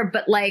floor,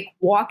 but like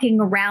walking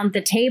around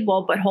the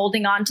table, but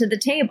holding on to the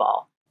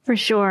table. For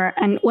sure.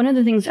 And one of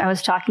the things I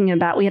was talking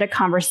about, we had a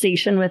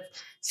conversation with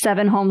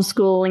 7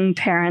 homeschooling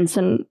parents,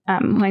 and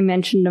I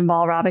mentioned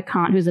Naval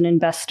Ravikant, who's an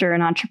investor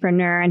and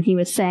entrepreneur, and he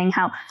was saying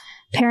how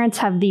parents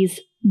have these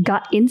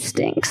gut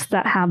instincts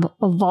that have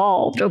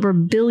evolved over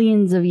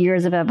billions of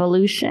years of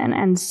evolution.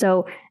 And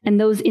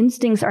those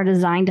instincts are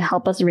designed to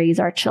help us raise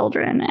our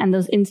children. And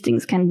those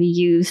instincts can be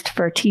used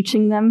for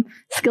teaching them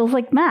skills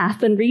like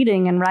math and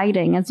reading and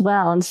writing as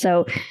well. And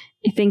so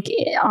I think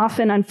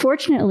often,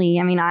 unfortunately,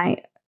 I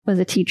was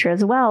a teacher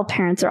as well,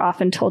 parents are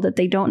often told that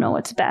they don't know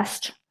what's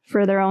best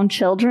for their own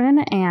children.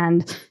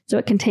 And so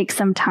it can take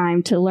some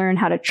time to learn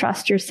how to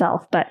trust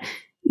yourself, but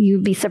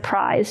you'd be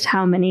surprised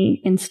how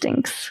many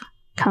instincts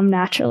come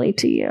naturally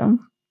to you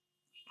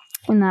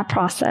in that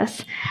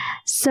process.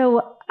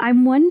 So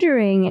I'm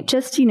wondering,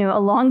 just,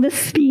 along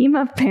this theme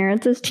of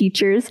parents as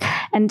teachers,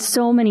 and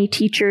so many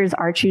teachers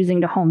are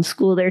choosing to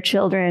homeschool their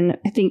children,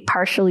 I think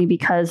partially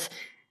because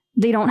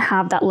they don't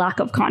have that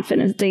lack of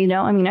confidence. They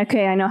know,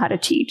 okay, I know how to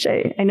teach.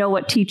 I know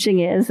what teaching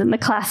is in the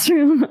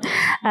classroom.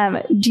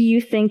 Do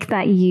you think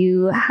that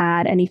you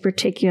had any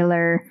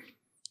particular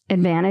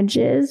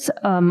advantages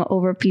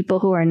over people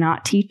who are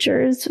not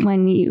teachers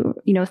when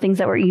things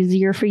that were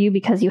easier for you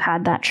because you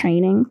had that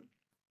training?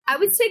 I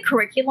would say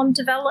curriculum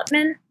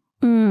development.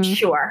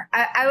 Sure.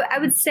 I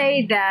would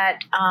say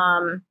that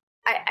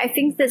I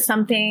think that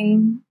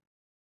something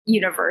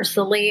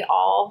universally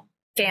all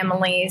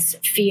families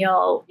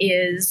feel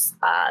is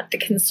the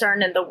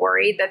concern and the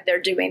worry that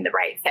they're doing the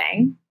right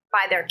thing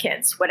by their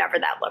kids, whatever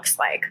that looks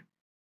like.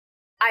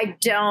 I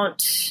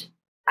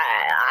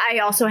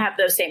also have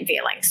those same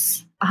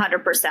feelings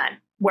 100%,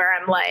 where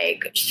I'm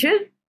like,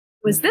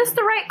 was this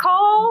the right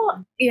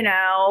call?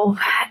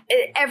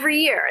 Every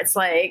year it's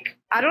like,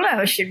 I don't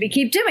know, should we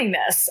keep doing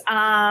this?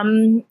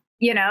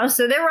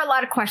 So there were a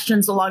lot of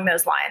questions along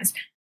those lines.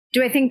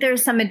 Do I think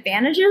there's some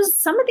advantages?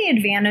 Some of the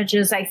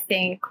advantages, I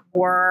think,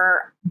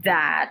 were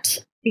that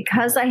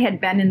because I had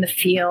been in the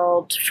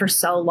field for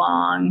so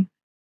long,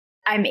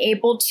 I'm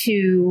able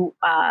to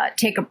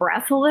take a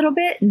breath a little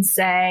bit and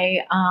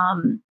say,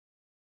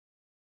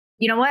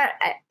 you know what?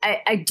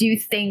 I do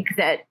think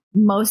that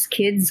most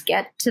kids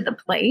get to the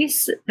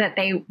place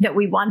that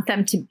we want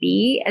them to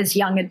be as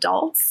young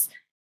adults.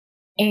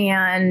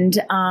 And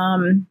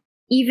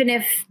even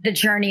if the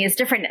journey is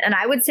different, and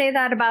I would say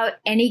that about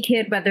any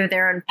kid, whether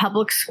they're in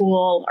public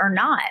school or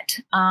not.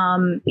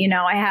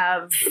 I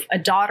have a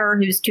daughter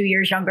who's 2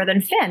 years younger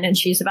than Finn, and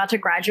she's about to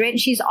graduate, and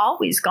she's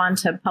always gone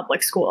to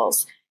public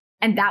schools.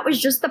 And that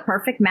was just the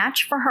perfect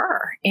match for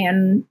her.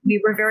 And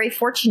we were very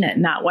fortunate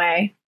in that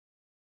way.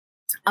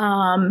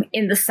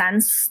 In the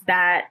sense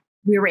that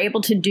we were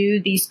able to do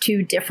these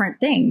two different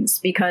things,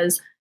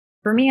 because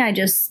for me, I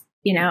just,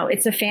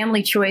 it's a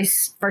family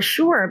choice for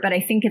sure, but I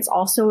think it's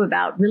also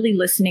about really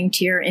listening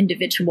to your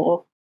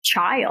individual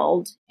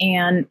child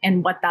and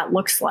what that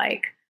looks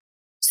like.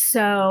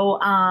 So,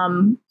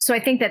 so I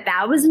think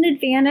that was an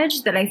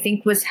advantage that I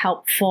think was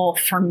helpful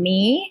for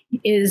me,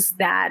 is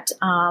that,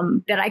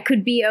 that I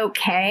could be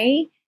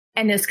okay.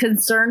 And as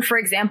concerned, for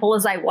example,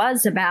 as I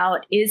was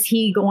about, is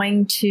he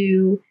going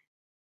to,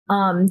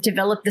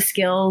 develop the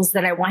skills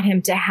that I want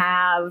him to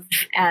have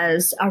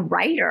as a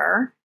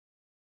writer?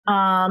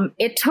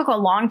 It took a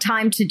long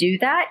time to do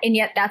that. And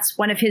yet that's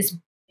one of his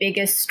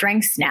biggest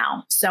strengths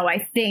now. So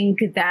I think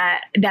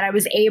that I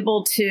was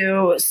able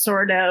to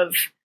sort of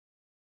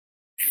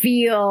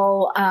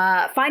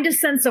find a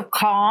sense of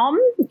calm,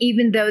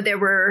 even though there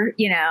were,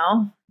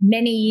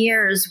 many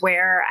years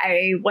where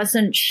I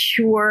wasn't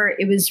sure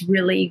it was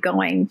really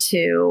going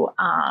to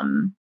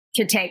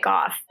take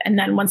off. And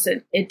then once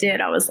it did,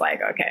 I was like,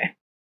 okay.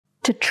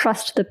 To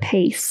trust the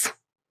pace.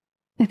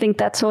 I think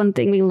that's one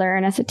thing we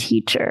learn as a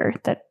teacher,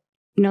 that,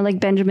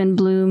 like Benjamin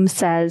Bloom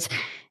says,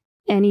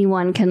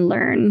 anyone can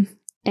learn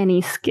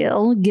any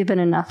skill given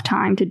enough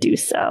time to do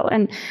so.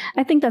 And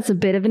I think that's a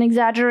bit of an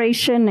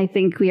exaggeration. I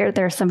think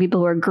there are some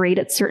people who are great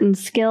at certain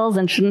skills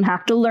and shouldn't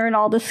have to learn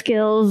all the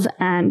skills.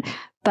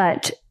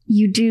 But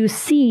you do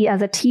see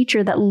as a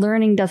teacher that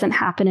learning doesn't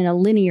happen in a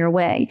linear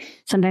way.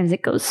 Sometimes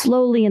it goes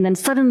slowly and then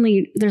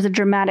suddenly there's a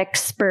dramatic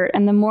spurt.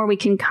 And the more we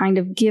can kind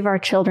of give our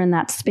children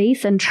that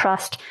space and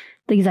trust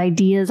these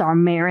ideas are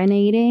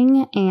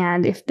marinating,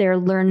 and if they're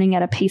learning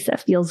at a pace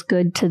that feels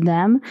good to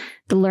them,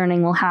 the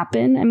learning will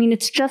happen. I mean,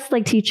 it's just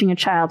like teaching a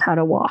child how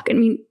to walk.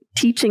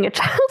 Teaching a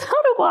child how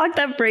to walk,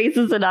 that phrase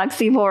is an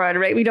oxymoron,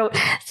 right? We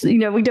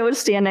don't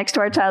stand next to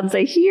our child and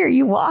say, here,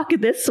 you walk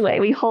this way.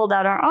 We hold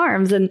out our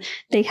arms, and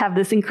they have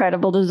this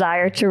incredible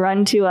desire to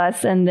run to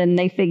us, and then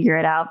they figure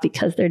it out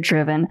because they're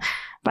driven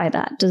by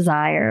that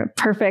desire.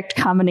 Perfect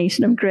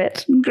combination of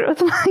grit and growth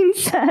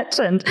mindset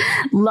and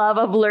love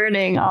of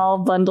learning, all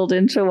bundled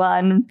into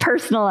one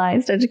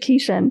personalized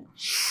education.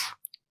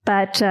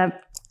 But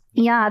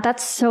yeah,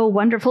 that's so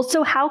wonderful.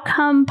 So how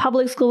come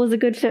public school was a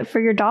good fit for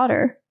your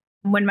daughter?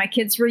 When my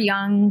kids were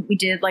young, we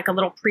did like a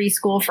little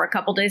preschool for a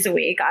couple days a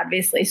week,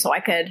 obviously, so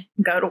I could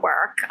go to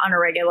work on a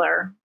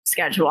regular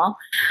schedule.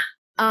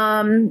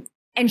 And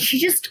she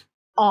just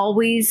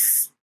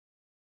always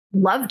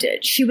loved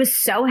it. She was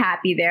so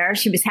happy there.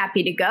 She was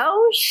happy to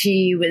go.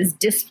 She was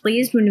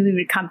displeased when we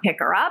would come pick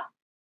her up.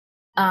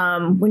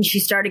 When she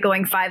started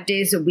going 5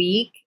 days a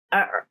week,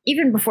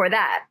 even before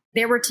that,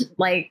 there were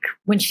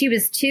when she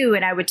was 2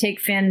 and I would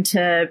take Finn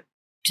to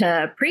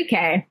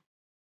pre-K,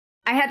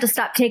 I had to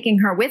stop taking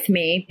her with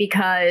me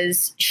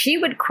because she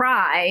would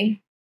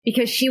cry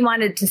because she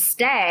wanted to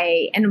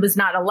stay and was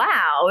not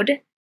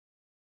allowed.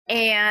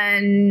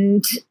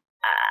 And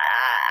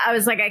I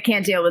was like, I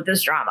can't deal with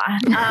this drama.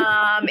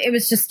 It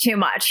was just too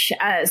much.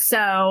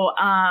 So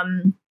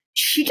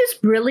she just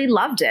really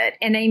loved it.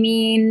 And I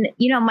mean,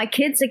 my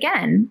kids,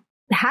 again,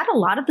 had a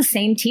lot of the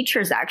same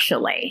teachers,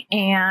 actually.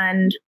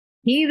 And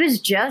he was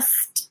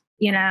just,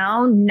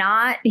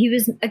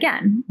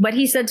 again, what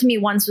he said to me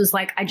once was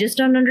like, I just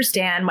don't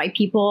understand why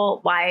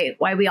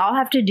we all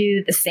have to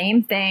do the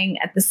same thing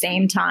at the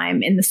same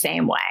time in the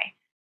same way.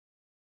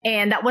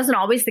 And that wasn't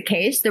always the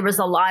case. There was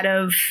a lot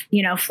of,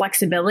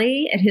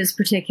 flexibility at his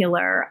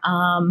particular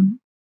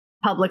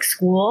public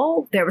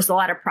school. There was a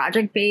lot of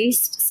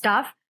project-based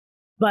stuff,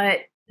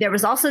 but there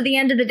was also the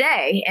end of the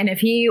day. And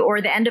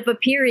or the end of a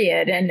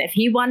period. And if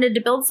he wanted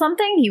to build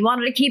something, he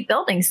wanted to keep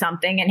building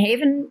something. And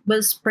Haven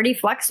was pretty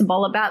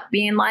flexible about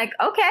being like,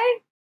 okay,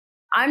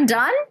 I'm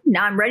done.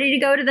 Now I'm ready to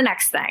go to the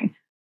next thing.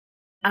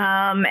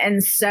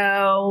 And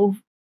so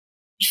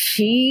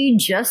she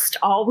just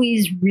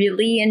always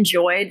really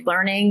enjoyed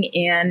learning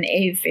in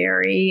a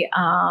very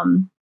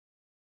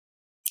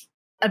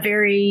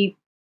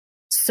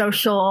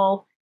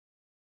social,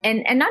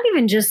 and not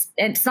even just,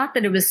 it's not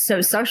that it was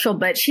so social,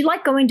 but she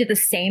liked going to the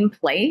same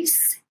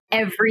place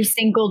every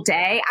single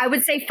day. I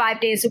would say 5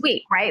 days a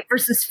week, right?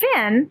 Versus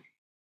Finn,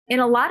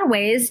 in a lot of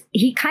ways,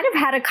 he kind of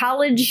had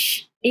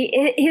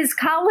his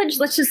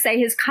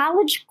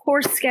college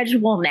course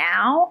schedule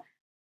now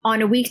on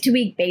a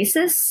week-to-week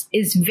basis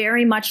is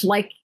very much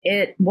like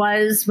it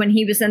was when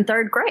he was in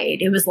 3rd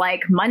grade. It was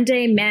like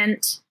Monday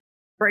meant,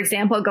 for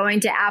example, going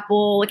to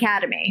Apple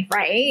Academy,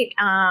 right?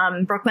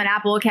 Brooklyn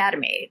Apple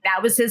Academy.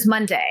 That was his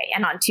Monday.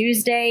 And on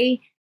Tuesday,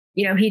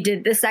 he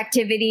did this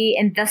activity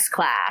in this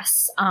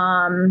class.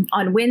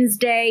 On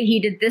Wednesday, he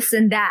did this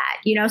and that,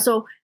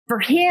 so for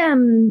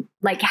him,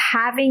 like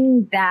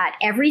having that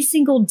every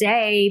single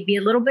day be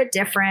a little bit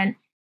different,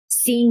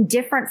 seeing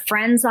different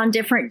friends on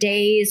different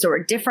days, or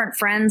different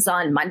friends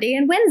on Monday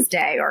and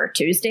Wednesday, or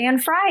Tuesday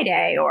and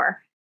Friday, or,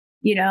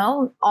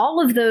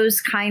 all of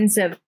those kinds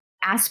of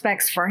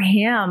aspects for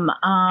him.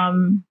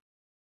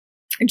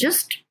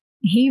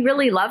 He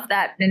really loved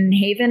that. And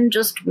Haven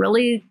just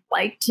really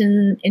liked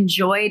and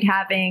enjoyed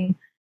having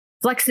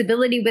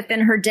flexibility within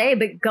her day,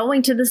 but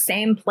going to the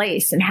same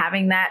place and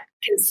having that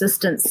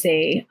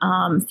consistency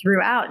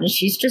throughout. And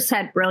she's just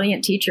had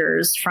brilliant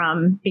teachers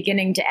from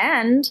beginning to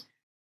end.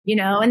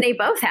 And they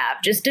both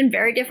have, just in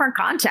very different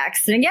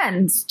contexts. And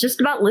again, it's just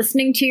about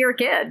listening to your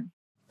kid.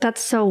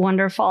 That's so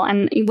wonderful.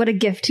 And what a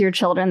gift to your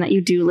children that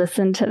you do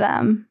listen to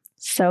them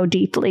so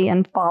deeply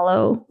and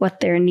follow what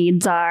their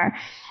needs are.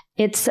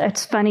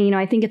 It's funny,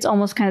 I think it's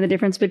almost kind of the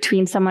difference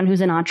between someone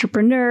who's an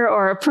entrepreneur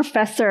or a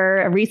professor,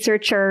 a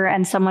researcher,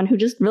 and someone who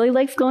just really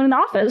likes going in the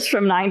office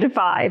from 9 to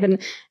 5 and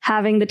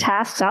having the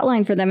tasks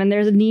outlined for them. And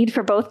there's a need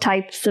for both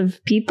types of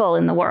people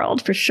in the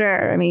world, for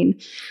sure. I mean,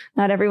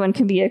 not everyone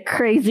can be a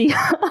crazy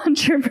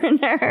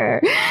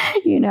entrepreneur,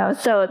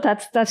 so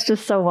that's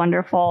just so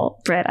wonderful,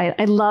 Britt.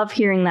 I love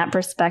hearing that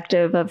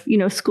perspective of,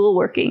 school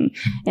working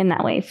in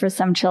that way for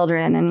some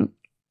children. And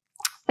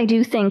I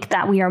do think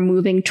that we are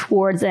moving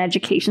towards an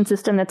education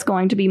system that's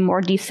going to be more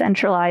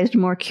decentralized,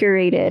 more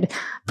curated,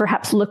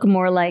 perhaps look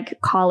more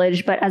like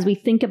college. But as we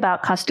think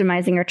about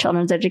customizing our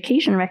children's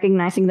education,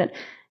 recognizing that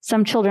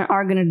some children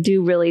are going to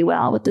do really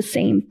well with the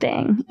same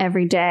thing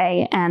every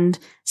day. And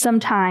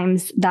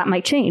sometimes that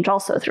might change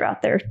also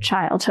throughout their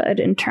childhood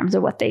in terms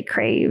of what they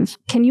crave.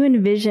 Can you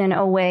envision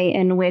a way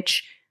in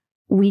which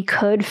we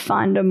could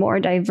fund a more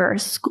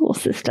diverse school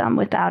system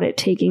without it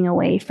taking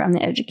away from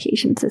the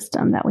education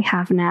system that we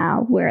have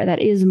now, where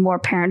that is more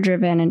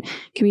parent-driven and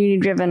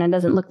community-driven and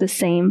doesn't look the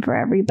same for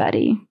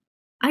everybody?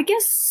 I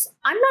guess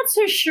I'm not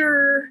so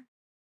sure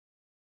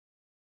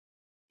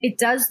it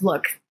does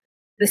look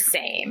the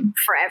same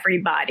for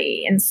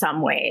everybody in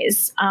some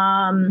ways.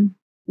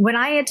 When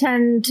I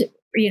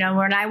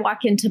when I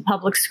walk into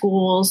public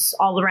schools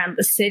all around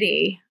the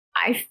city,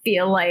 I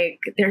feel like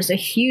there's a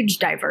huge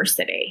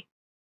diversity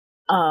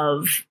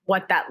of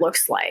what that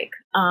looks like.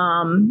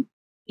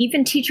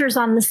 Even teachers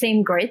on the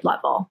same grade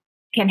level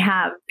can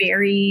have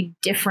very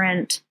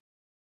different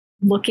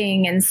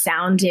looking and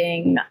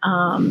sounding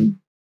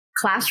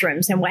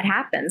classrooms and what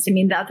happens. I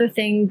mean, the other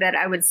thing that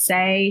I would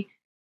say,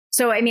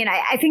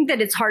 I think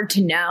that it's hard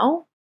to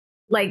know.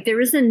 Like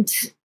there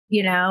isn't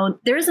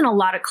a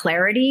lot of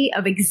clarity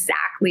of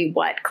exactly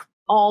what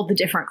all the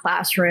different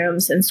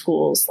classrooms and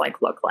schools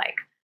look like.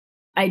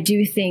 I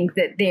do think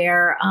that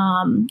there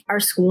are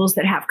schools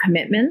that have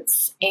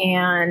commitments,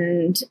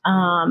 and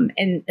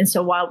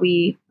so while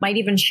we might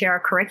even share a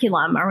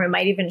curriculum, or we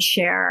might even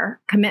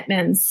share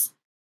commitments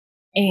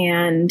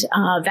and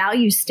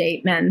value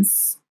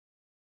statements,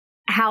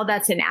 how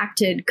that's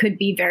enacted could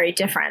be very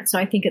different. So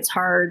I think it's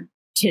hard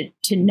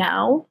to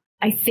know.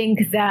 I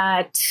think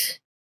that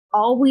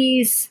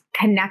always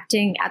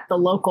connecting at the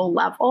local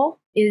level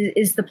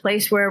is the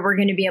place where we're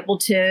going to be able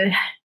to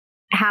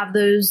have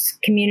those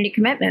community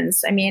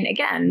commitments. I mean,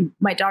 again,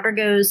 my daughter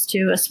goes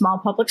to a small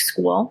public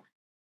school.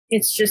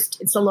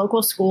 It's a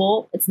local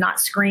school. It's not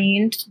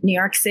screened. New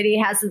York City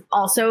has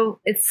also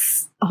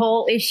its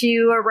whole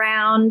issue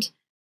around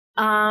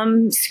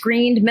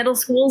screened middle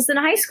schools and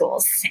high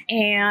schools.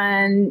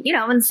 And,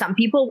 and some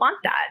people want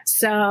that.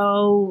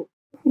 So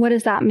what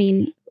does that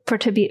mean for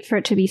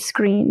it to be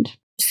screened?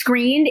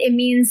 Screened, it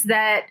means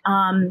that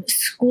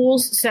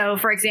schools. So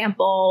for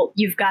example,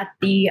 you've got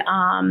the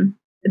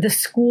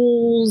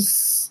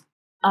schools,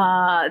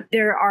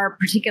 there are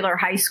particular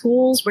high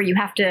schools where you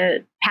have to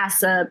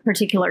pass a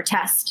particular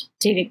test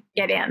to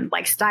get in,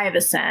 like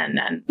Stuyvesant.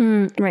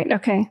 And right.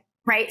 Okay.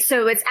 Right.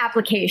 So it's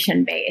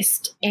application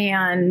based.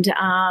 And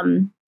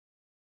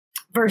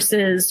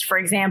versus, for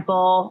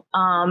example,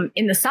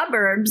 in the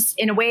suburbs,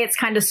 in a way, it's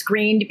kind of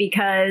screened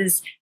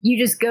because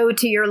you just go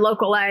to your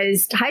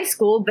localized high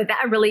school, but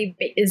that really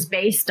is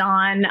based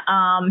on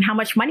how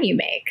much money you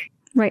make.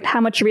 Right.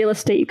 How much real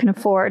estate you can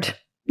afford.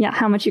 Yeah,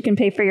 how much you can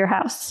pay for your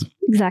house.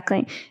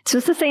 Exactly. So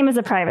it's the same as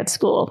a private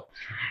school.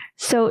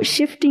 So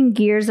shifting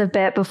gears a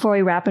bit before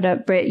we wrap it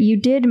up, Britt, you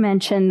did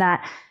mention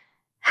that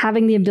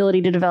having the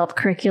ability to develop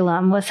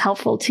curriculum was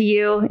helpful to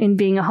you in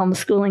being a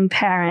homeschooling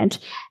parent.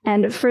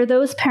 And for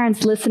those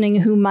parents listening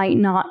who might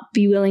not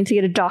be willing to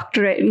get a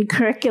doctorate in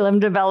curriculum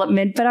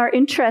development, but are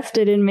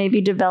interested in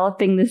maybe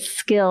developing this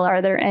skill,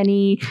 are there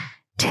any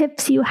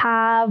tips you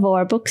have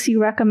or books you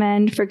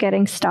recommend for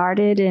getting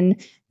started in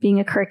being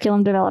a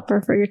curriculum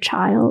developer for your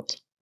child?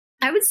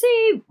 I would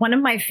say one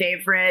of my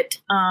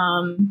favorite,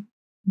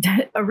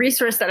 a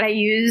resource that I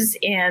use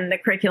in the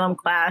curriculum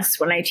class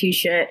when I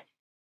teach it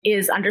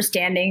is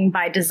Understanding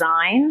by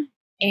Design.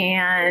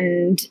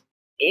 And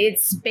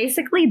it's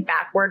basically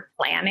backward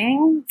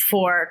planning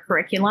for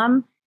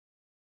curriculum.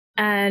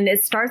 And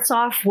it starts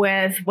off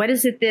with what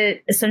is it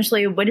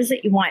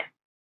you want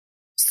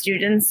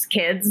students,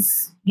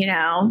 kids,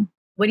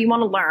 what do you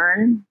want to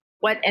learn?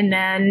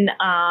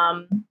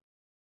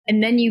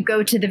 And then you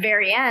go to the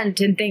very end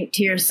and think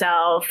to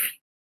yourself,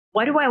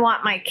 what do I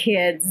want my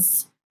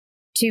kids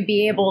to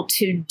be able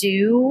to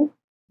do,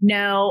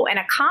 know, and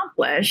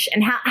accomplish?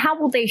 And how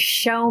will they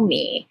show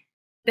me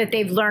that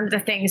they've learned the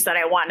things that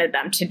I wanted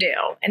them to do?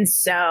 And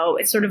so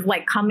it's sort of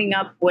like coming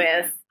up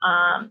with,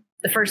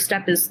 the first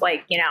step is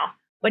what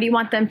do you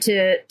want them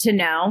to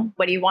know?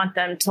 What do you want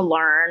them to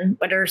learn?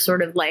 What are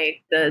sort of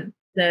like the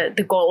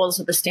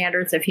goals or the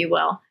standards, if you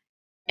will?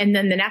 And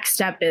then the next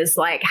step is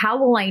how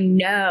will I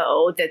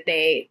know that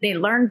they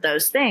learned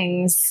those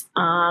things?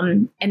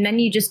 And then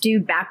you just do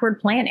backward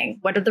planning.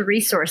 What are the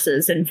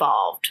resources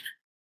involved?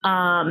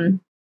 And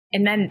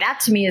And then that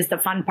to me is the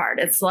fun part.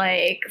 It's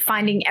like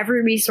finding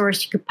every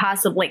resource you could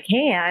possibly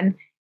can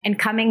and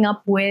coming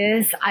up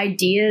with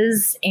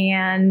ideas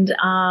and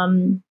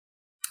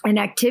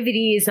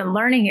activities and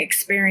learning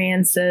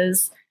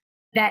experiences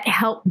that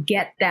help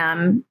get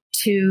them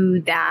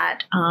to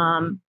that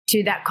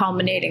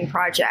culminating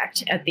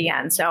project at the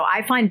end. So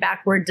I find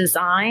backward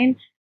design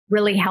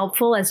really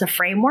helpful as a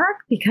framework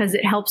because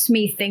it helps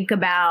me think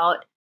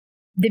about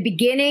the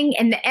beginning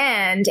and the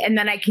end, and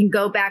then I can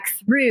go back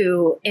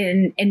through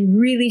and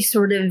really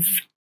sort of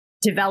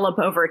develop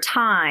over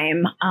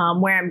time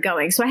where I'm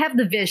going. So I have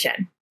the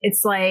vision.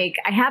 It's like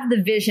I have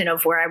the vision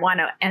of where I want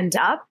to end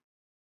up.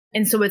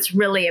 And so it's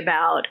really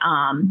about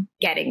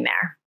getting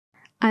there.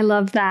 I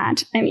love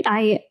that. I mean,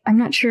 I'm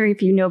not sure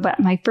if you know, but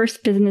my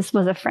first business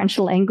was a French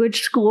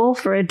language school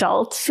for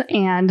adults.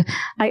 And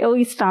I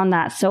always found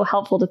that so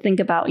helpful to think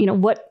about,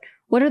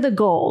 what are the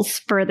goals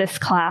for this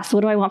class?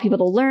 What do I want people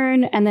to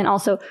learn? And then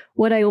also,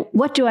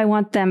 what do I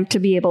want them to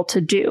be able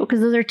to do? Because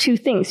those are two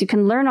things. You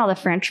can learn all the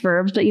French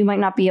verbs, but you might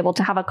not be able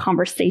to have a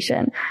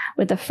conversation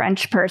with a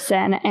French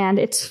person. And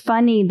it's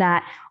funny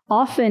that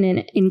often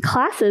in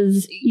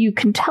classes, you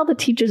can tell the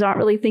teachers aren't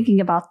really thinking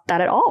about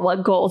that at all.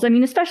 What goals? I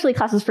mean, especially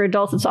classes for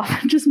adults, it's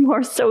often just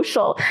more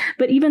social.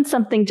 But even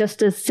something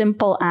just as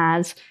simple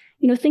as,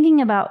 thinking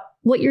about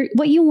what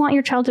you want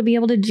your child to be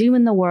able to do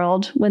in the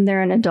world when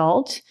they're an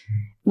adult.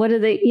 What do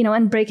they,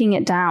 and breaking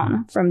it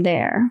down from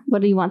there.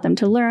 What do you want them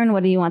to learn?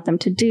 What do you want them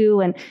to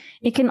do? And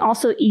it can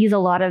also ease a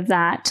lot of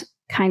that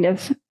kind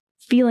of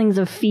feelings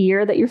of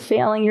fear that you're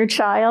failing your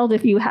child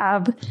if you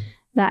have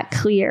that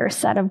clear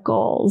set of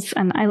goals.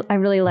 And I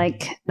really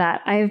like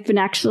that. I've been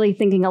actually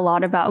thinking a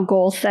lot about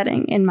goal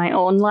setting in my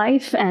own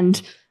life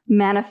and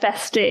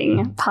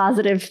manifesting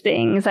positive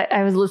things.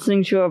 I was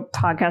listening to a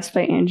podcast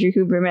by Andrew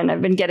Huberman.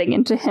 I've been getting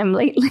into him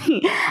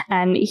lately.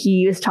 And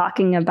he was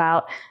talking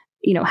about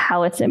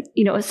how it's,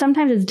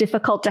 sometimes it's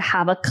difficult to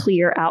have a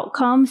clear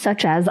outcome,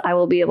 such as I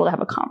will be able to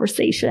have a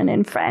conversation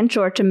in French,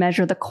 or to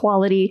measure the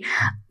quality,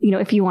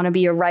 if you want to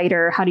be a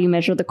writer, how do you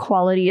measure the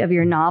quality of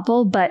your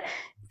novel? But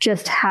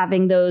just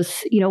having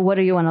those, what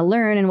do you want to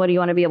learn and what do you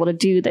want to be able to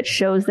do that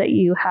shows that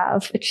you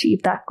have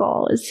achieved that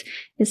goal is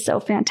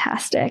so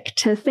fantastic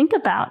to think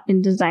about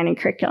in designing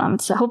curriculum.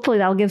 So hopefully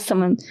that'll give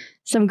someone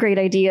some great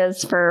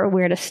ideas for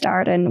where to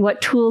start and what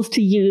tools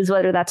to use,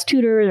 whether that's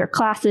tutors or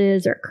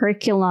classes or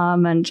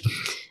curriculum,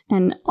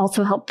 and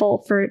also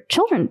helpful for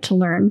children to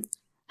learn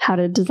how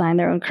to design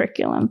their own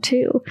curriculum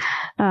too.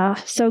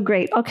 So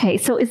great. Okay.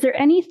 So is there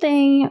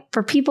anything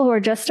for people who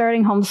are just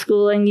starting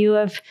homeschooling? You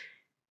have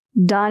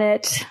done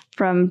it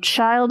from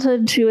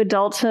childhood to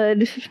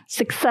adulthood,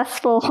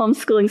 successful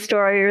homeschooling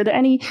story.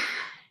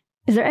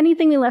 Is there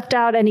anything we left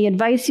out? Any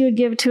advice you would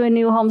give to a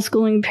new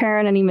homeschooling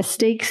parent? Any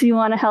mistakes you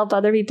want to help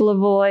other people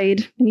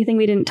avoid? Anything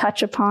we didn't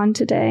touch upon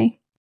today?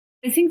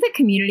 I think the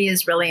community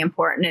is really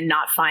important in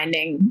not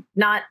feeling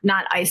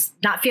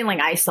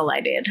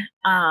isolated.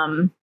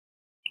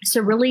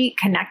 So really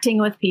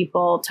connecting with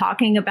people,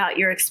 talking about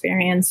your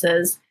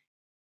experiences,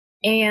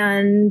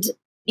 and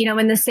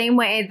in the same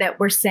way that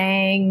we're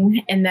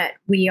saying and that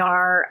we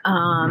are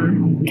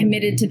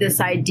committed to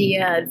this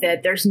idea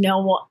that there's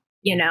no,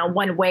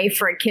 one way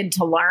for a kid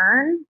to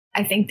learn,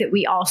 I think that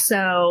we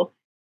also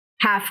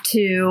have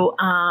to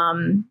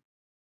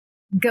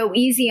go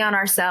easy on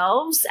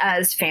ourselves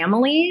as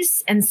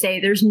families and say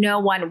there's no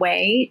one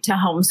way to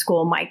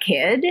homeschool my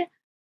kid.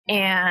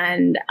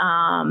 And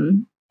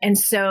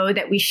so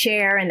that we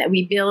share and that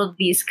we build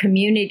these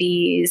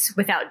communities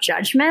without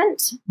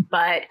judgment,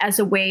 but as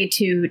a way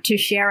to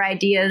share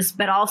ideas,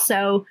 but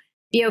also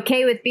be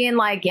okay with being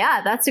like,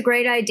 yeah, that's a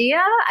great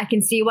idea. I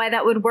can see why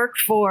that would work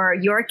for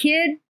your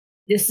kid.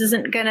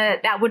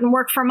 That wouldn't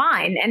work for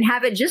mine, and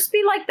have it just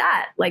be like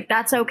that. Like,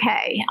 that's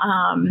okay.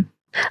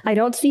 I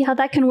don't see how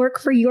that can work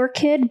for your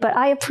kid, but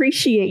I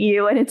appreciate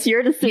you, and it's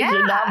your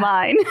decision, not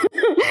mine.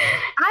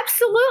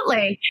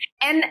 Absolutely.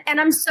 And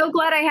I'm so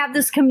glad I have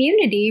this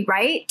community,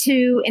 right?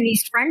 And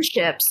these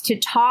friendships to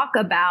talk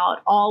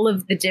about all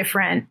of the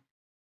different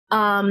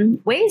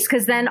ways.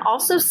 Because then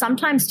also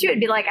sometimes too, it'd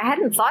be like, I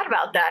hadn't thought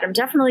about that. I'm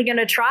definitely going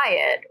to try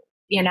it,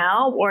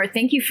 or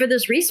thank you for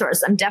this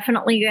resource. I'm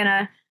definitely going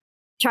to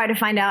try to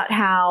find out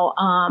how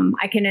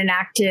I can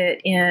enact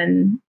it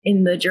in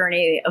the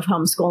journey of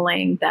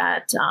homeschooling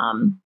that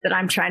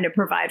I'm trying to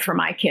provide for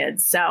my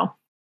kids. So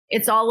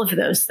it's all of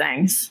those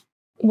things.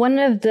 One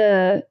of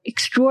the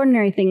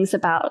extraordinary things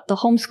about the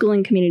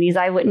homeschooling communities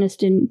I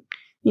witnessed in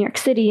New York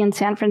City and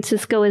San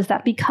Francisco is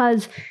that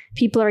because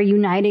people are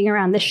uniting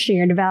around the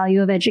shared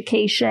value of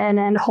education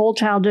and whole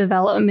child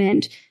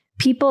development,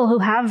 people who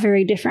have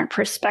very different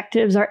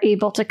perspectives are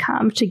able to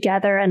come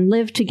together and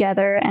live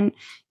together. And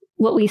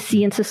what we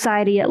see in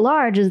society at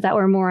large is that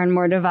we're more and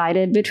more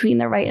divided between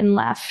the right and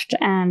left.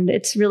 And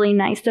it's really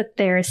nice that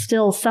there is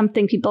still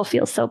something people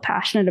feel so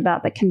passionate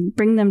about that can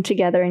bring them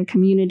together in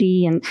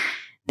community. And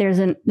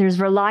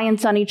there's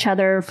reliance on each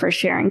other for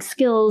sharing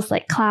skills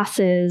like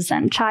classes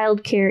and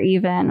childcare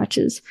even, which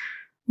is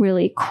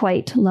really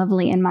quite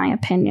lovely in my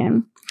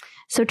opinion.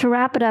 So to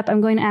wrap it up, I'm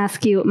going to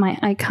ask you my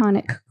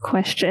iconic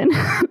question.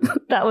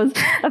 That was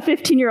a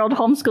 15-year-old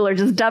homeschooler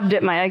just dubbed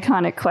it my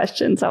iconic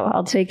question, so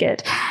I'll take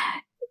it.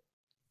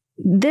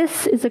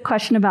 This is a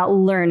question about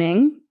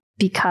learning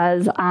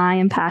because I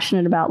am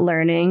passionate about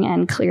learning,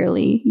 and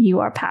clearly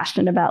you are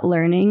passionate about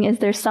learning. Is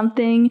there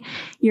something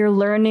you're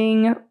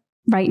learning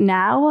right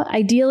now,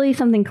 ideally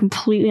something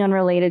completely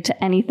unrelated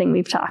to anything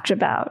we've talked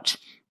about,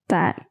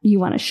 that you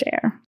want to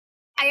share?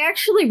 I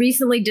actually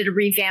recently did a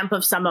revamp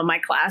of some of my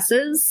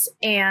classes.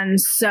 And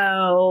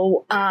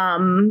so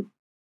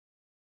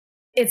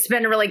it's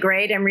been really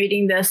great. I'm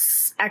reading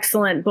this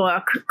excellent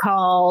book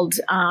called,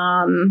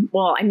 I'm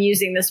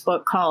using this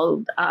book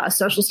called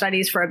Social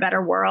Studies for a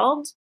Better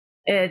World.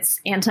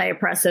 It's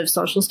anti-oppressive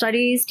social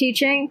studies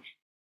teaching.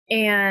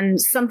 And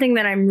something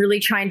that I'm really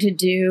trying to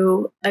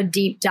do a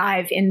deep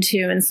dive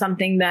into, and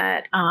something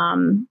that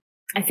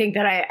I think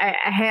that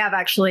I have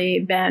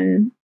actually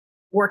been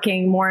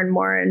working more and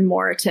more and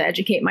more to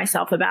educate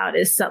myself about,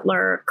 is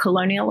settler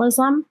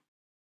colonialism,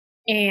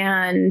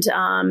 and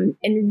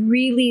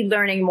really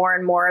learning more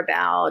and more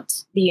about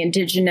the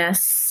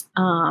indigenous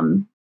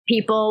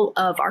people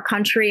of our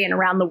country and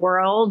around the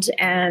world,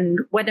 and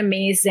what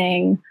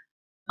amazing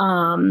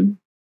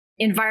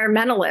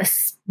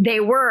environmentalists they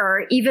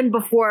were even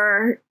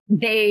before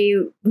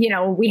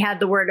we had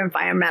the word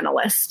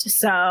environmentalist.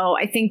 So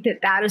I think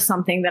that is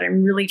something that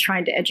I'm really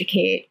trying to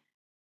educate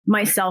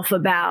myself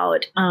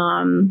about.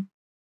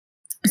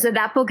 So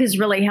that book has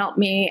really helped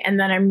me. And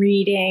then I'm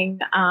reading,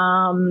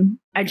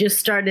 I just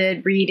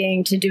started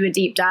reading to do a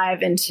deep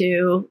dive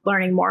into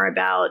learning more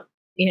about,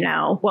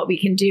 what we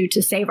can do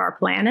to save our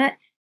planet,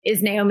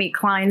 is Naomi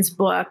Klein's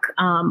book,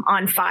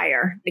 On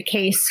Fire, The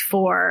Case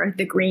for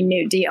the Green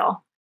New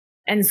Deal.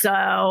 And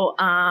so,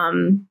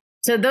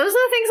 so those are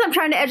the things I'm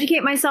trying to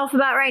educate myself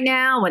about right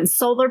now, and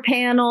solar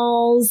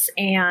panels,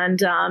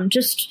 and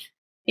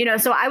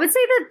so I would say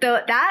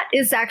that that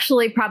is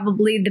actually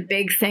probably the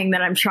big thing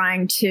that I'm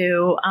trying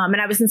to,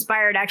 and I was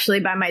inspired actually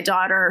by my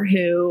daughter,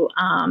 who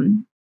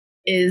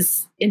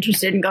is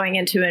interested in going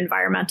into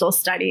environmental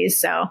studies.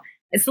 So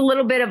it's a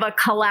little bit of a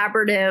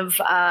collaborative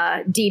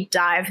deep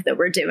dive that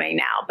we're doing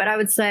now. But I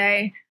would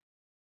say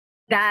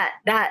that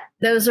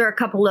those are a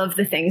couple of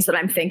the things that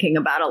I'm thinking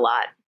about a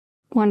lot.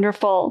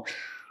 Wonderful.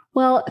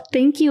 Well,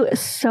 thank you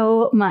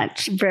so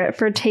much, Britt,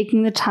 for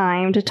taking the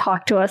time to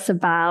talk to us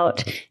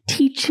about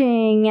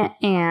teaching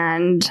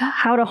and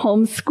how to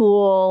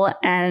homeschool.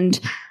 And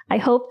I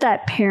hope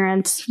that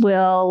parents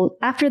will,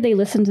 after they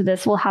listen to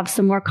this, will have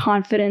some more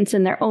confidence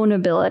in their own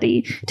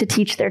ability to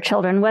teach their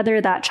children,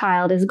 whether that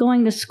child is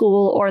going to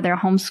school or they're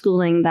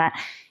homeschooling, that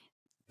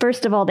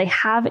first of all, they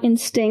have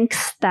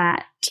instincts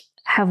that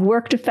have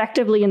worked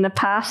effectively in the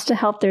past to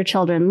help their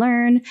children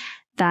learn,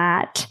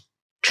 that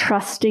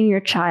trusting your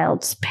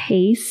child's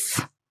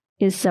pace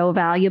is so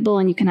valuable,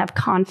 and you can have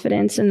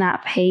confidence in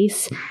that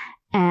pace,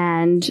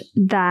 and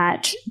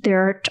that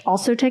there are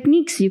also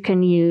techniques you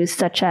can use,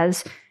 such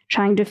as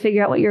trying to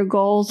figure out what your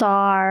goals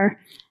are,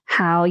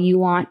 how you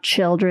want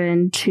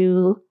children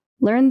to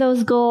learn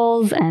those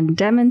goals and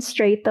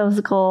demonstrate those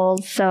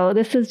goals. So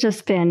this has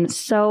just been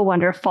so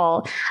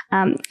wonderful.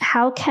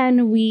 How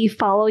can we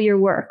follow your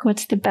work?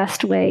 What's the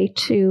best way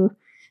to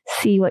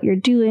see what you're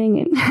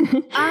doing?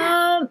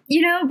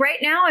 Right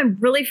now I'm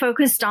really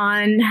focused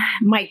on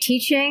my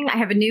teaching. I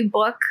have a new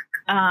book.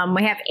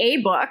 We have a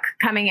book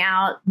coming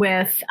out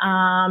with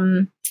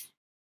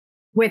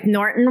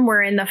Norton.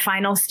 We're in the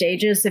final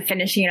stages of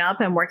finishing it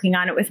up and working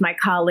on it with my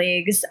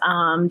colleagues,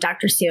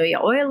 Dr. Celia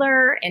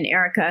Euler and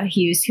Erica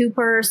Hughes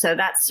Hooper. So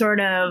that's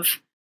sort of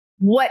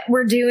what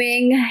we're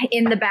doing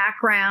in the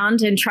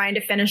background and trying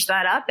to finish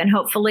that up. And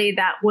hopefully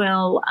that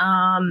will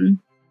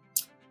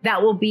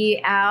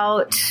be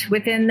out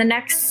within the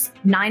next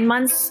 9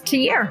 months to a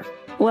year.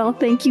 Well,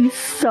 thank you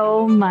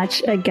so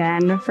much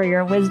again for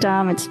your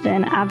wisdom. It's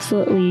been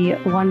absolutely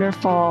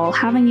wonderful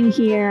having you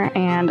here,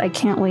 and I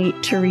can't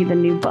wait to read the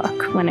new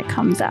book when it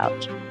comes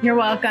out. You're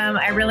welcome.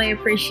 I really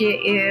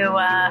appreciate you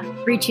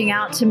reaching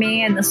out to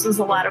me, and this was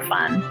a lot of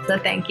fun. So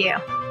thank you.